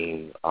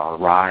seeing a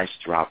rise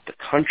throughout the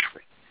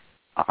country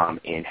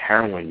in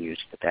heroin use,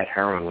 but that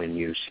heroin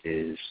use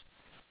is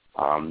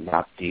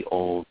not the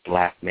old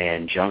black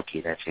man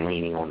junkie that's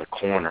leaning on the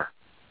corner.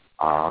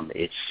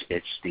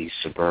 It's these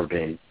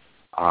suburban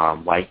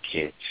white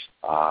kids,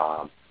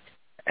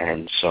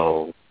 and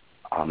so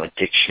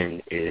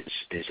addiction is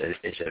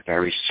a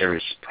very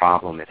serious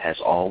problem. It has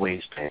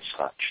always been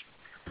such,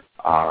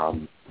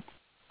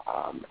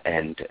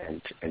 and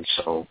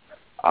so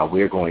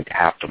we're going to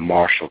have to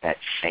marshal these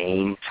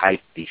same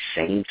type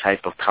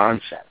of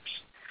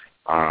concepts,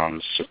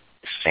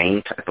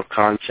 same type of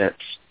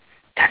concepts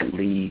that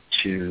lead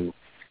to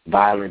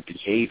violent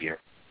behavior,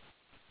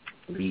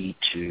 lead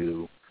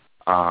to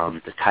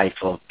the type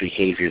of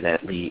behavior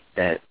that leads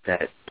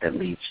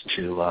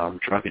to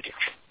drug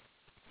addiction.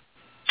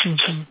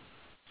 Mm-hmm.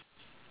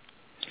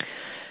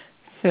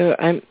 So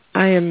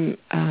I am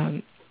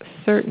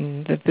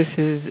certain that this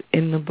is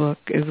in the book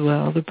as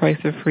well, The Price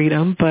of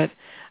Freedom. But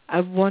I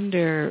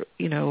wonder,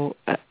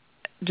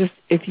 just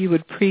if you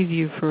would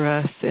preview for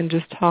us and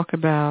just talk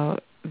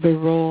about the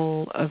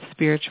role of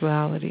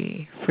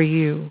spirituality for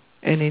you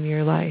and in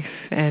your life.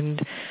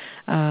 And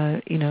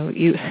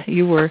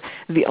you were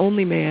the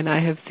only man I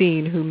have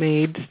seen who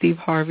made Steve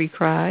Harvey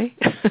cry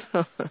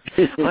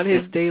on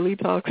his daily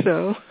talk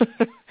show.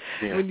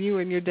 Yeah. When you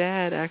and your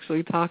dad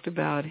actually talked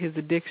about his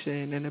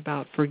addiction and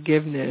about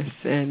forgiveness,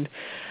 and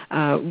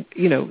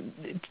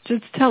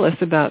just tell us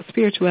about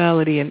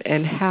spirituality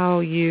and how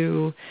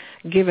you,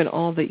 given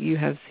all that you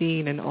have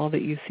seen and all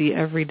that you see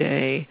every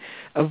day,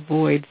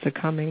 avoid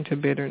succumbing to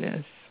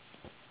bitterness.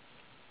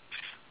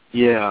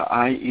 Yeah,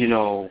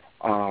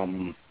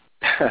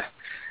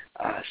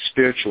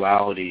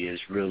 spirituality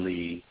is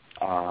really,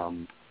 has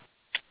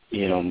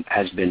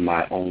been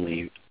my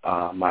only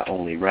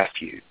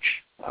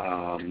refuge.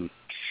 I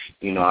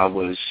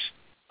was,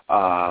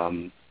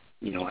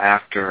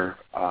 after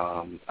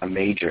a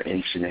major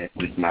incident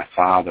with my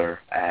father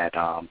at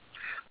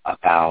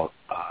about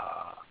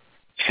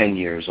 10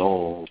 years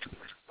old,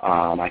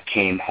 I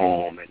came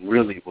home and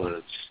really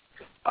was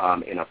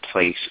in a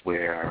place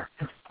where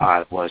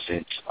I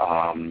wasn't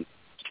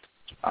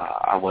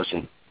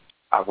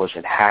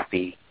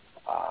happy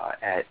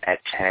at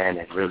 10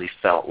 and really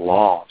felt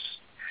lost.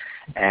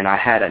 And I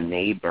had a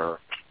neighbor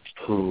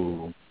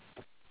who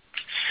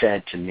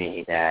said to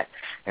me that,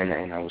 and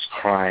I was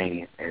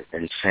crying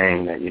and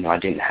saying that, I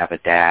didn't have a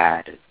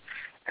dad,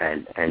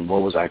 and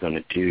what was I going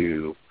to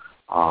do,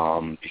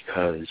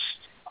 because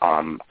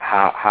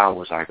how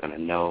was I going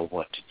to know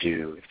what to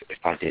do if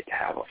I didn't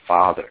have a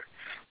father?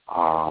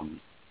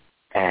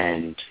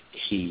 And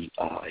he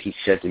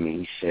said to me,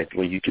 he said,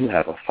 well, you do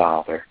have a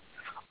father,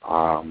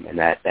 and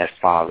that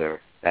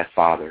father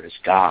is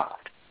God.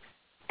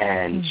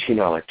 And,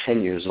 at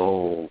 10 years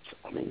old,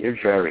 you're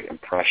very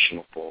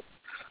impressionable.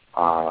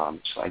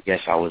 So I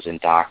guess I was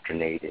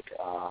indoctrinated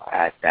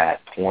at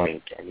that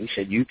point. And he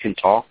said, you can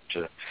talk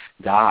to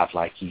God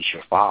like he's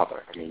your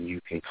father. You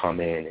can come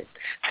in and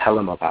tell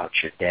him about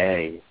your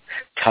day,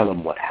 tell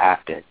him what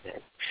happened,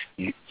 and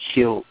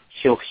he'll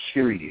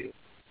hear you.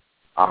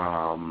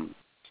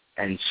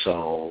 And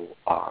so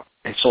I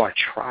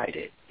tried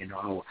it.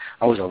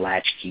 I was a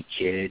latchkey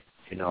kid.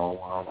 I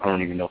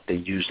don't even know if they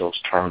use those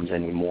terms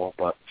anymore,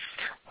 but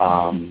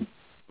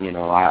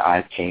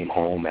I came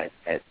home at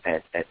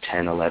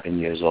 10, 11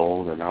 years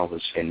old, and I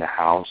was in the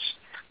house.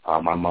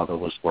 My mother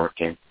was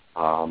working.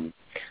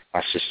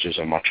 My sisters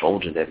are much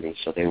older than me,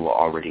 so they were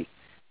already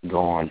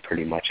gone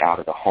pretty much out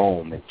of the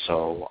home. And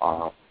so,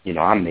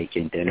 I'm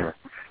making dinner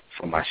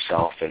for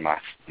myself and my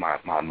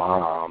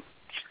mom,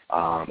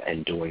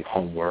 and doing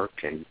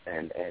homework and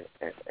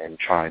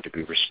trying to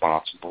be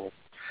responsible.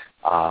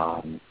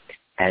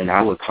 And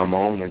I would come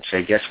home and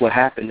say, guess what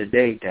happened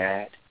today,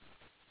 Dad?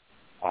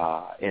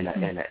 In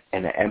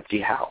an empty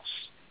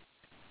house,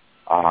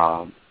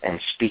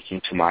 and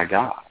speaking to my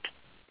God,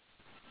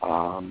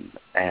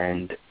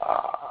 and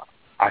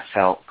I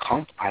felt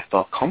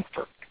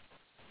comfort.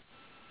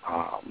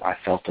 I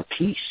felt a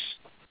peace,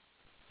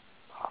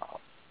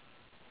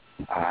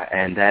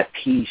 and that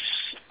peace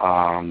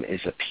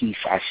is a peace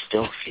I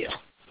still feel.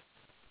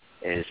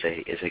 Is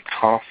a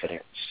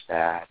confidence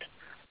that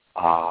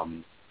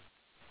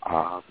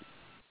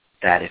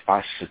that if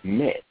I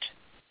submit,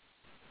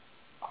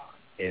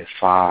 if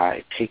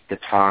I take the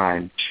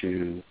time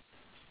to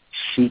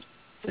seek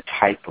the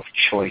type of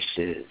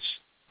choices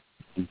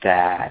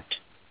that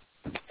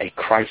a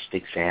Christ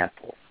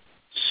example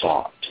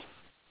sought,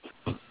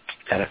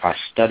 that if I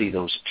study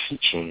those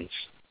teachings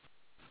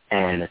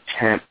and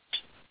attempt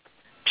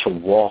to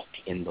walk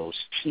in those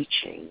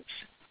teachings,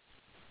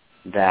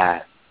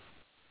 that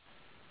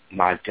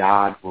my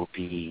God will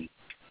be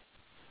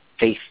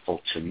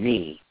faithful to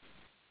me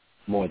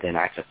more than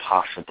I could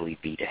possibly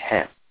be to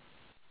him.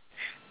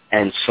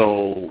 And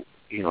so,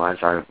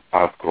 as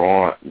I've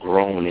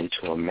grown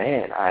into a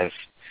man,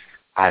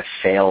 I've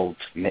failed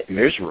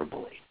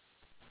miserably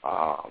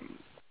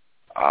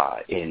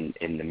in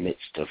the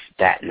midst of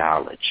that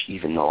knowledge,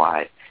 even though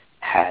I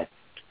had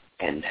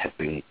and have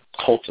been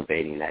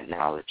cultivating that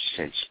knowledge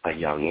since a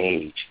young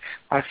age.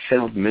 I've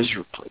failed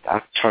miserably.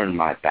 I've turned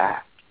my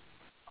back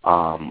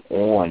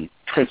on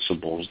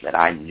principles that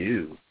I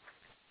knew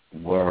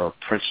were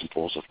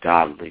principles of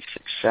godly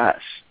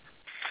success.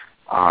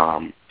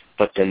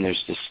 But then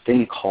there's this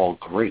thing called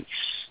grace.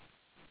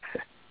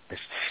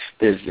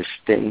 There's this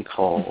thing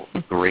called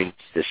grace,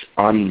 this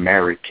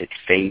unmerited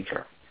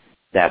favor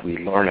that we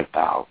learn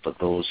about for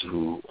those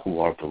who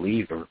are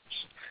believers,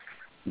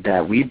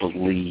 that we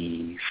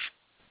believe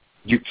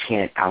you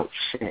can't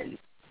out-sin,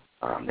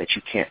 that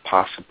you can't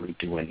possibly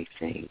do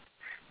anything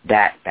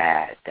that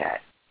bad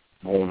that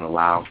won't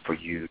allow for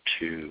you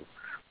to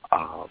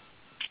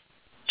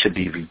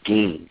be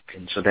redeemed.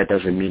 And so that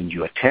doesn't mean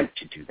you attempt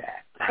to do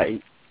that,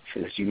 right?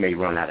 Because you may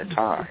run out of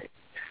time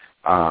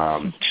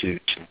to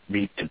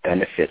reap the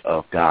benefit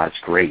of God's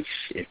grace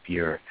if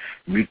you're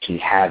wreaking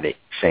havoc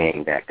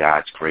saying that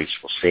God's grace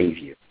will save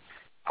you.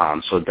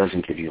 So it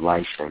doesn't give you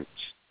license.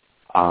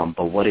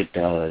 But what it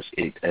does,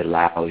 it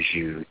allows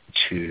you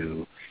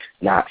to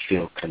not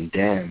feel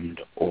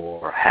condemned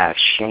or have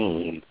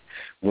shame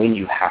when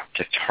you have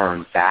to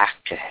turn back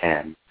to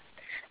him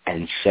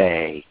and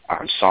say,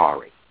 I'm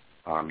sorry.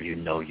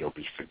 You'll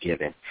be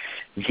forgiven.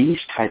 These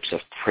types of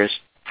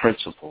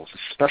principles,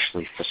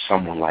 especially for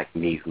someone like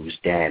me who's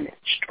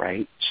damaged,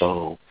 right?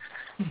 So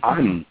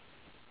I'm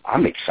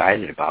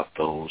excited about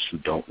those who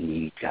don't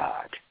need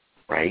God,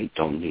 right?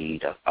 Don't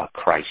need a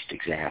Christ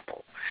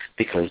example,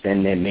 because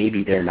then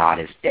maybe they're not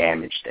as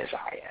damaged as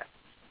I am,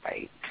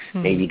 right?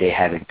 Maybe they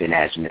haven't been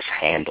as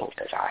mishandled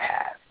as I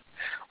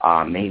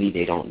have. Maybe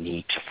they don't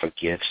need to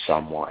forgive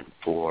someone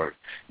for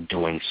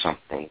doing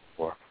something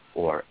or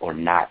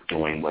not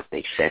doing what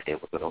they said they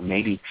were going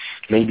to.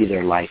 Maybe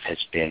their life has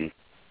been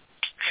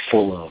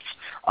full of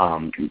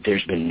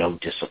there's been no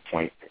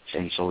disappointments.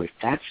 And so if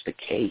that's the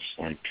case,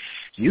 then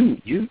you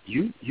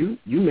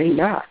may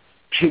not.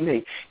 You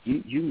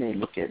may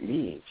look at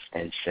me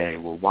and say,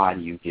 well, why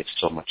do you give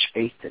so much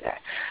faith to that?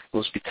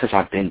 Well, it's because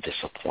I've been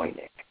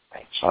disappointed,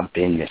 right? So I've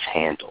been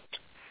mishandled.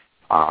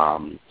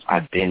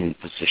 I've been in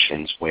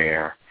positions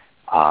where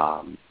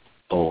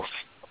both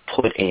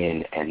put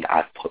in and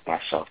I've put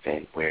myself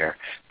in where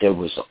there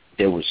was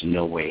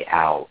no way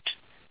out,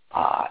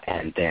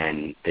 and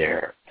then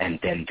there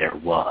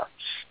was.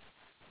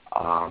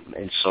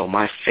 And so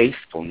my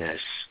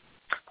faithfulness,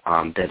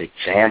 that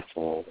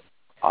example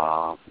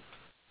of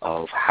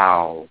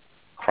how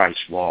Christ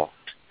walked,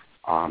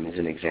 is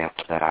an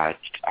example that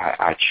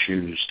I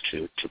choose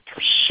to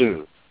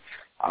pursue,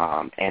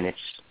 and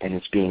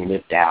it's being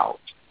lived out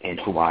in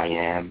who I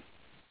am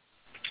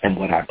and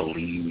what I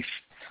believe,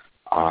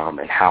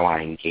 and how I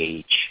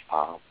engage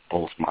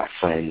both my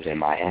friends and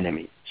my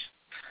enemies.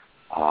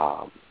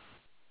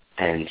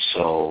 And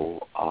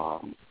so,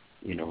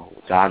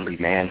 godly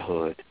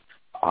manhood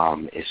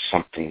is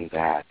something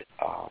that,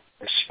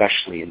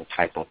 especially in the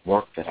type of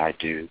work that I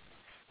do,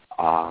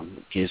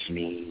 gives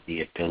me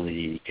the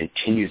ability to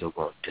continue the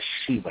work, to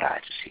see what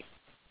I see.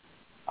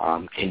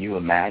 Can you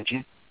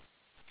imagine?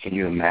 Can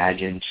you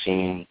imagine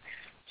seeing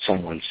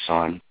someone's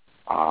son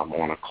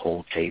on a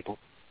cold table,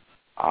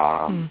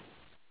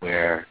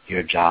 where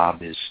your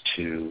job is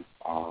to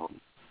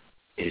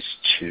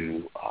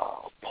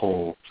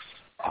pull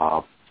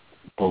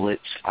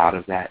bullets out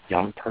of that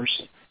young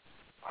person?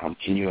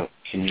 Can you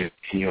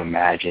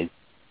imagine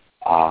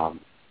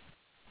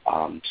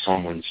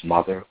someone's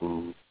mother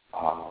who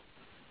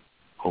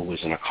was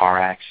in a car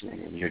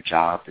accident, and your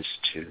job is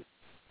to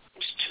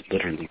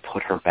literally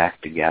put her back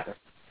together?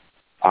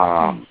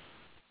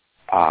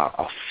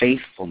 A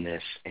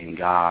faithfulness in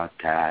God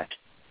that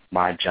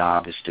my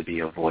job is to be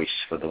a voice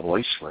for the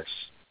voiceless.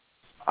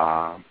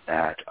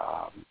 That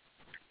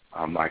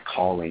my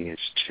calling is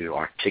to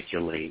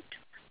articulate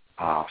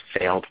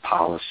failed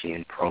policy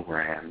and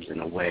programs in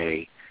a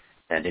way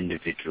that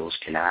individuals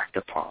can act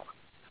upon.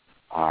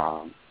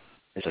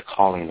 Is a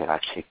calling that I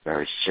take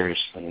very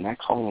seriously, and that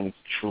calling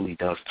truly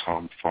does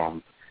come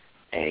from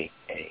a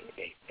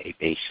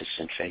basis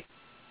in faith.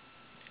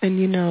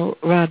 And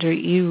Roger,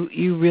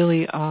 you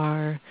really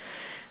are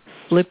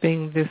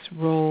flipping this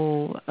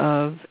role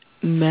of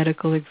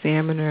medical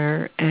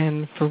examiner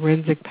and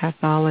forensic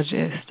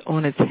pathologist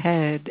on its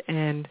head,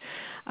 and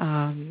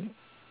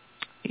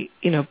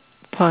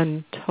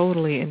pun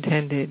totally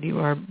intended, you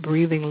are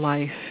breathing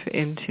life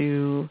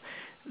into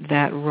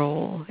that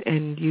role,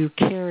 and you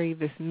carry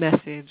this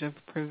message of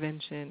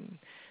prevention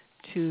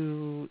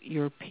to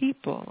your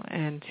people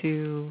and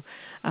to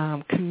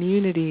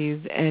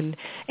communities. And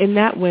in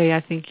that way,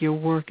 I think your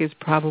work is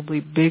probably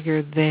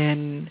bigger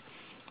than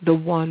the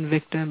one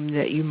victim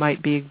that you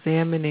might be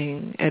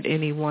examining at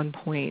any one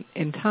point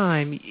in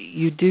time.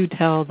 You do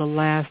tell the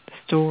last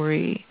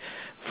story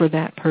for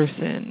that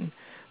person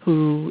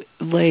who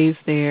lays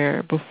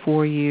there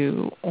before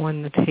you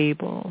on the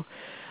table.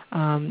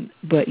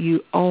 But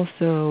you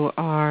also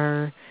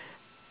are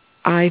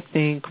I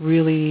think,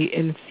 really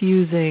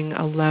infusing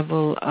a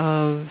level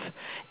of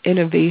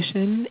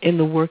innovation in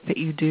the work that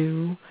you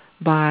do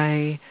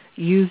by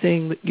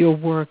using your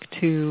work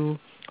to,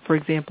 for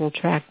example,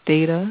 track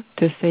data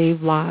to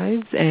save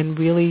lives, and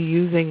really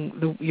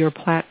using your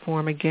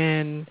platform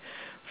again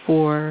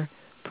for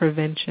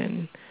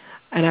prevention.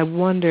 And I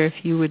wonder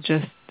if you would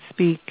just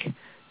speak,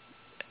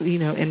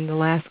 in the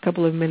last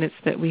couple of minutes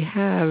that we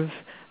have,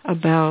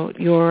 about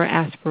your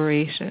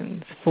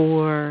aspirations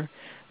for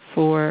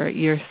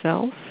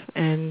yourself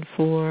and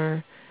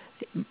for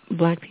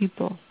Black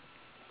people.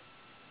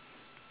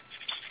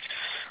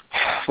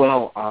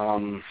 Well,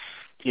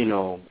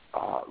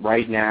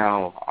 right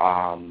now,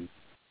 I'm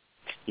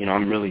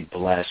really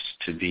blessed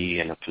to be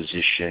in a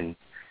position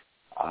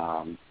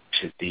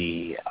to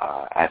be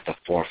at the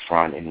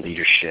forefront in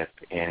leadership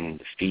in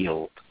the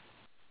field,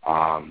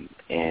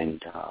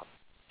 and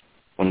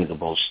one of the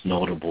most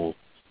notable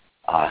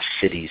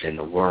cities in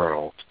the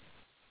world.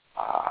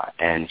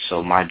 And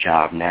so my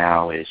job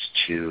now is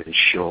to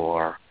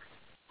ensure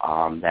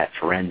that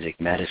forensic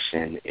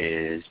medicine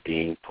is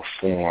being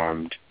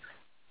performed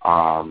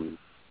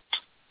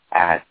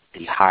at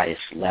the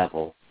highest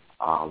level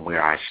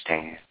where I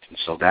stand. And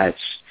so that's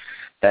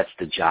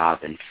the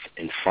job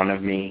in front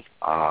of me.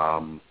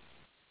 I'm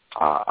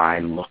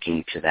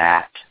looking to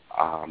that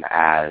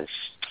as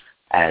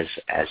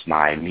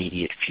my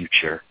immediate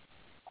future,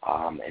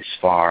 as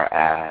far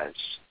as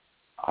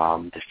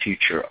the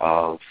future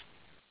of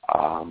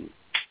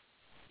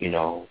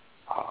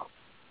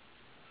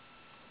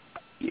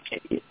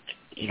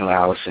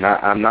Allison,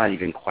 I'm not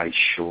even quite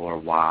sure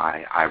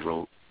why I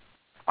wrote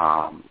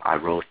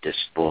this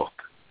book,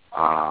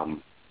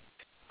 from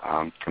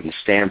the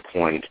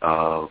standpoint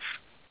of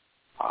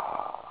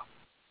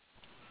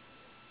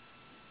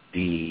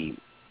the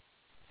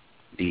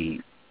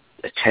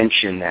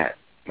attention that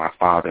my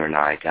father and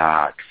I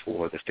got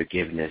for the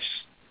forgiveness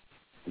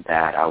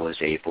that I was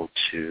able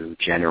to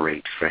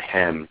generate for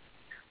him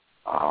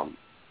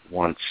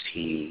once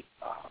he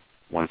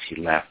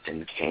left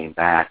and came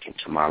back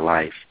into my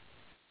life.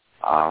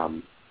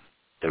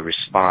 The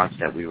response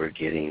that we were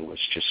getting was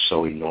just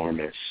so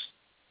enormous,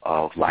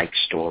 of like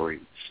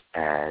stories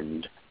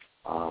and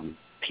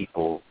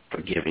people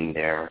forgiving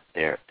their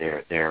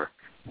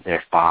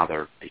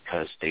father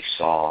because they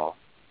saw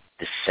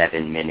the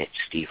 7-minute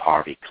Steve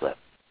Harvey clip.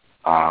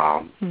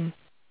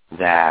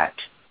 That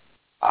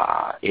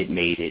it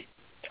made it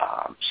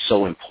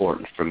so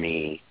important for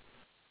me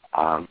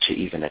to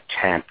even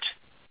attempt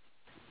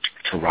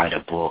to write a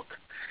book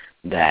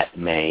that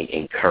may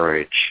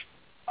encourage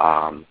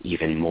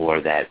even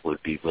more that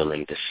would be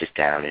willing to sit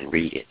down and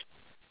read it.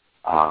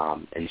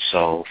 And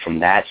so from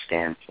that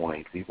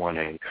standpoint, we want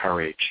to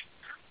encourage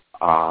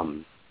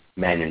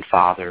men and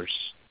fathers.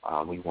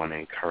 We want to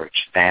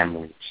encourage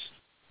families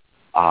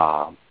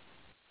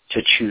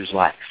to choose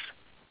life.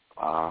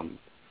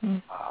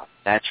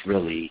 That's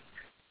really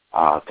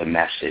the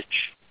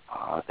message,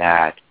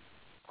 that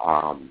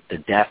the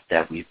death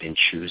that we've been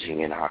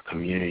choosing in our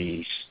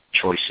communities,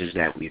 choices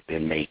that we've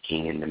been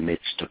making in the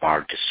midst of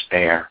our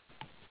despair,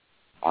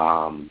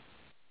 are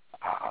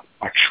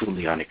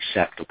truly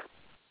unacceptable.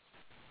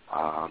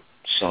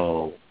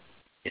 So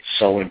it's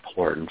so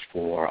important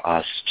for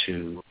us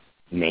to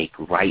make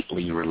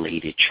rightly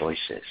related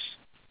choices.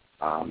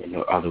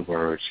 In other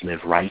words,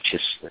 live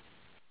righteously,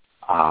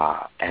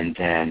 and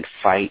then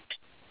fight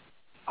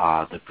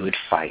the good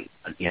fight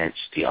against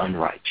the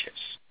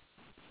unrighteous.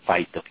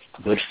 Fight the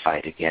good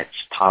fight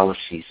against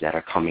policies that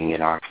are coming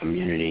in our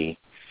community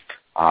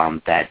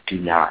that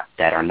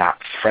are not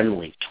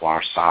friendly to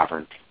our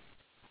sovereignty.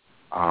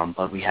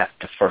 But we have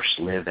to first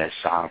live as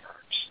sovereigns.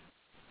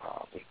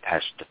 We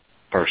have to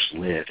first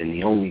live, and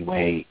the only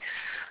way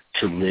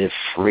to live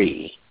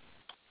free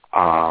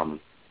and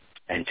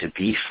to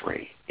be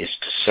free is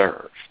to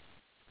serve.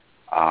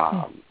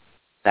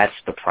 That's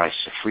the price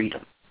of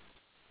freedom.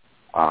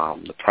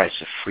 The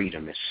price of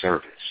freedom is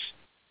service.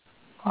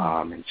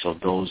 And so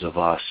those of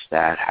us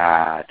that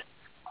had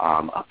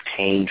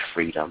obtained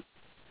freedom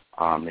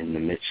in the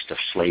midst of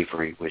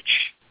slavery,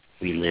 which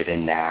we live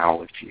in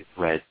now, if you've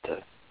read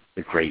the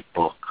great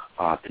book,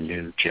 The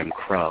New Jim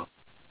Crow,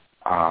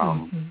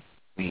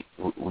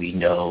 we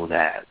know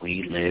that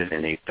we live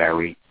in a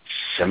very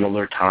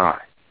similar time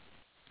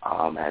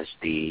as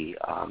the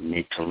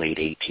mid to late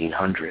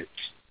 1800s,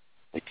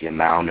 with the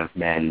amount of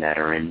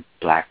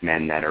black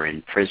men that are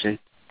in prison,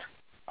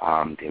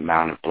 the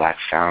amount of black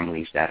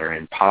families that are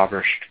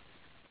impoverished.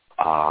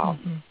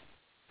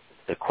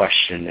 The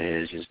question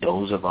is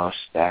those of us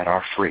that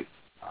are free,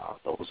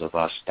 those of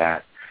us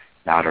that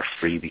not are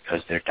free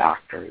because they're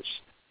doctors,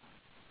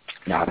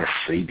 not are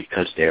free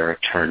because they're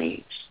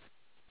attorneys,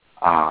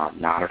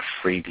 not are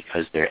free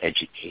because they're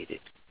educated,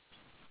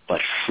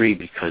 but free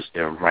because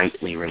they're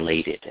rightly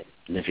related and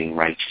living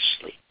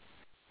righteously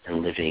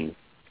and living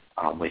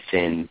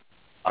within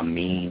a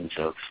means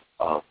of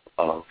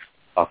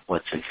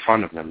what's in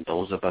front of them.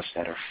 Those of us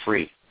that are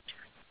free,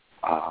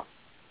 are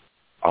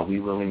we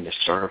willing to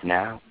serve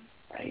now?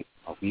 Right?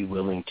 Are we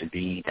willing to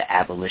be the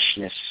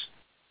abolitionists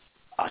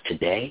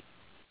today?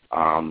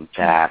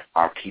 that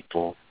our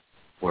people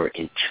were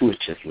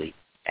intuitively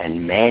and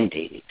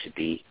mandated to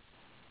be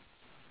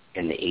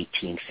in the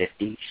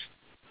 1850s.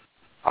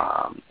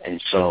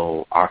 And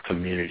so our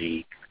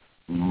community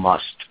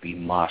must,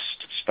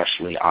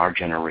 especially our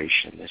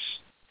generation, this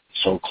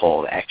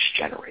so-called X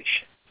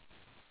generation,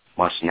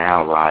 must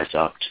now rise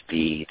up to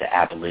be the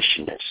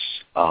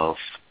abolitionists of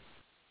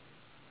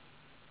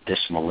this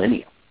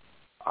millennium.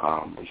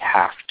 We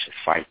have to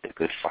fight the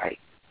good fight,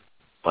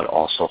 but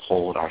also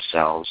hold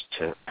ourselves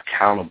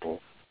accountable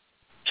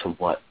to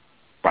what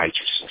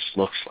righteousness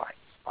looks like.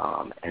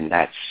 And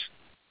that's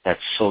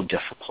so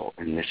difficult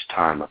in this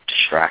time of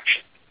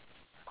distraction,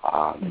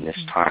 in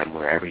this time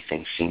where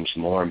everything seems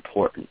more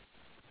important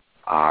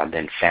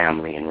than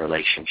family and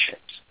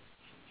relationships.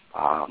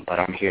 But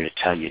I'm here to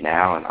tell you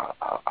now, and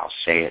I'll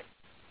say it,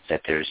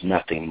 that there's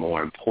nothing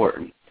more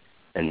important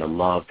than the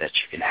love that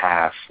you can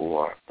have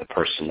for the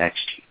person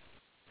next to you.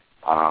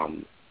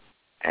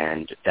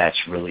 And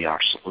that's really our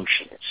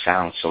solution. It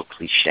sounds so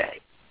cliche,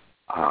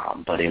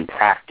 but in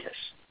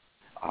practice,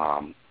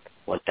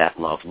 what that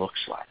love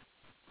looks like.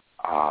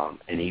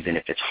 And even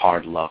if it's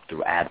hard love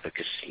through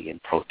advocacy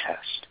and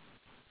protest,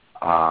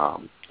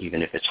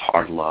 even if it's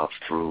hard love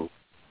through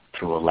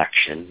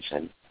elections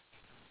and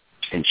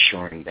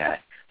ensuring that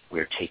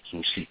we're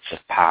taking seats of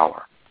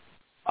power,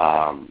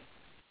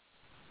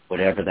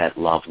 whatever that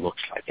love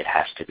looks like, it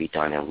has to be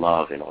done in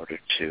love in order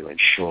to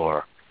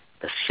ensure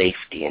the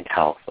safety and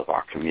health of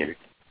our community.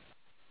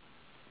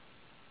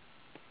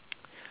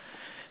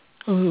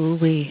 Oh,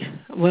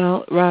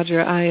 well,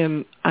 Roger, I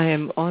am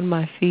on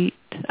my feet.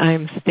 I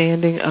am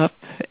standing up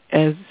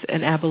as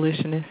an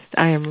abolitionist.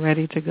 I am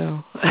ready to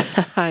go.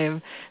 I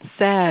am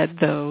sad,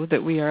 though,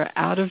 that we are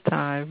out of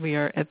time. We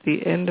are at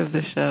the end of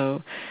the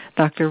show.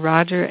 Dr.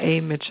 Roger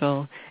A.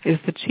 Mitchell is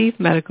the Chief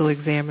Medical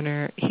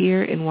Examiner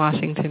here in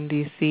Washington,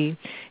 D.C.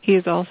 He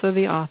is also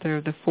the author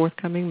of the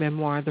forthcoming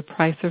memoir, The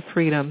Price of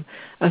Freedom,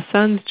 A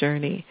Son's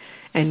Journey.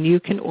 And you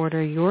can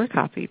order your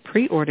copy,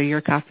 pre-order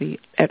your copy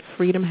at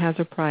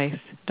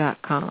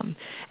freedomhasaprice.com.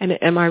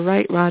 And am I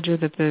right, Roger,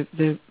 that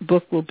the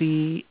book will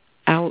be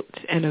out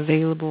and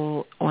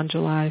available on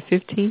July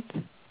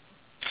 15th?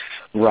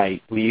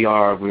 Right. We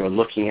are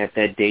looking at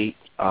that date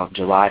of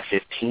July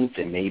 15th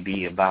and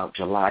maybe about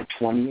July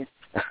 20th.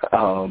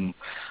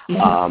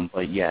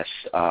 But yes,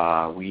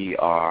 we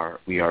are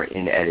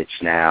in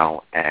edits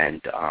now,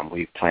 and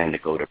we plan to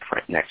go to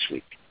print next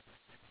week.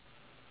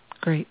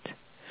 Great.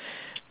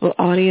 Well,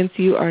 audience,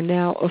 you are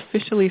now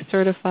officially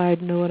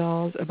certified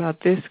know-it-alls about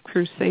this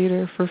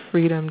Crusader for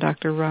Freedom,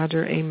 Dr.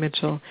 Roger A.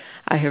 Mitchell.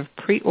 I have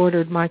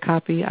pre-ordered my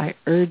copy. I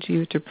urge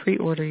you to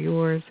pre-order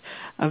yours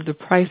of The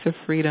Price of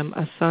Freedom,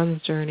 A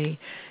Son's Journey,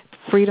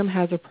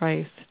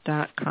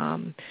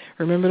 freedomhasaprice.com.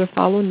 Remember to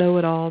follow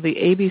Know-It-All, the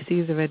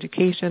ABCs of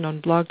Education on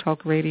Blog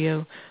Talk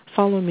Radio.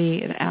 Follow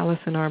me at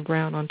Allison R.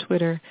 Brown on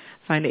Twitter.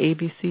 Find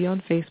ABC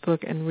on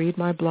Facebook and read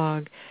my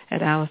blog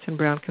at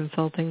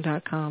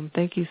AllisonBrownConsulting.com.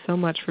 Thank you so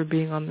much for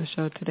being on the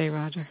show today,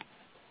 Roger.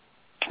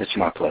 It's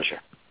my pleasure.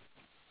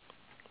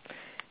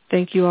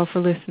 Thank you all for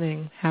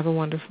listening. Have a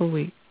wonderful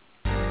week.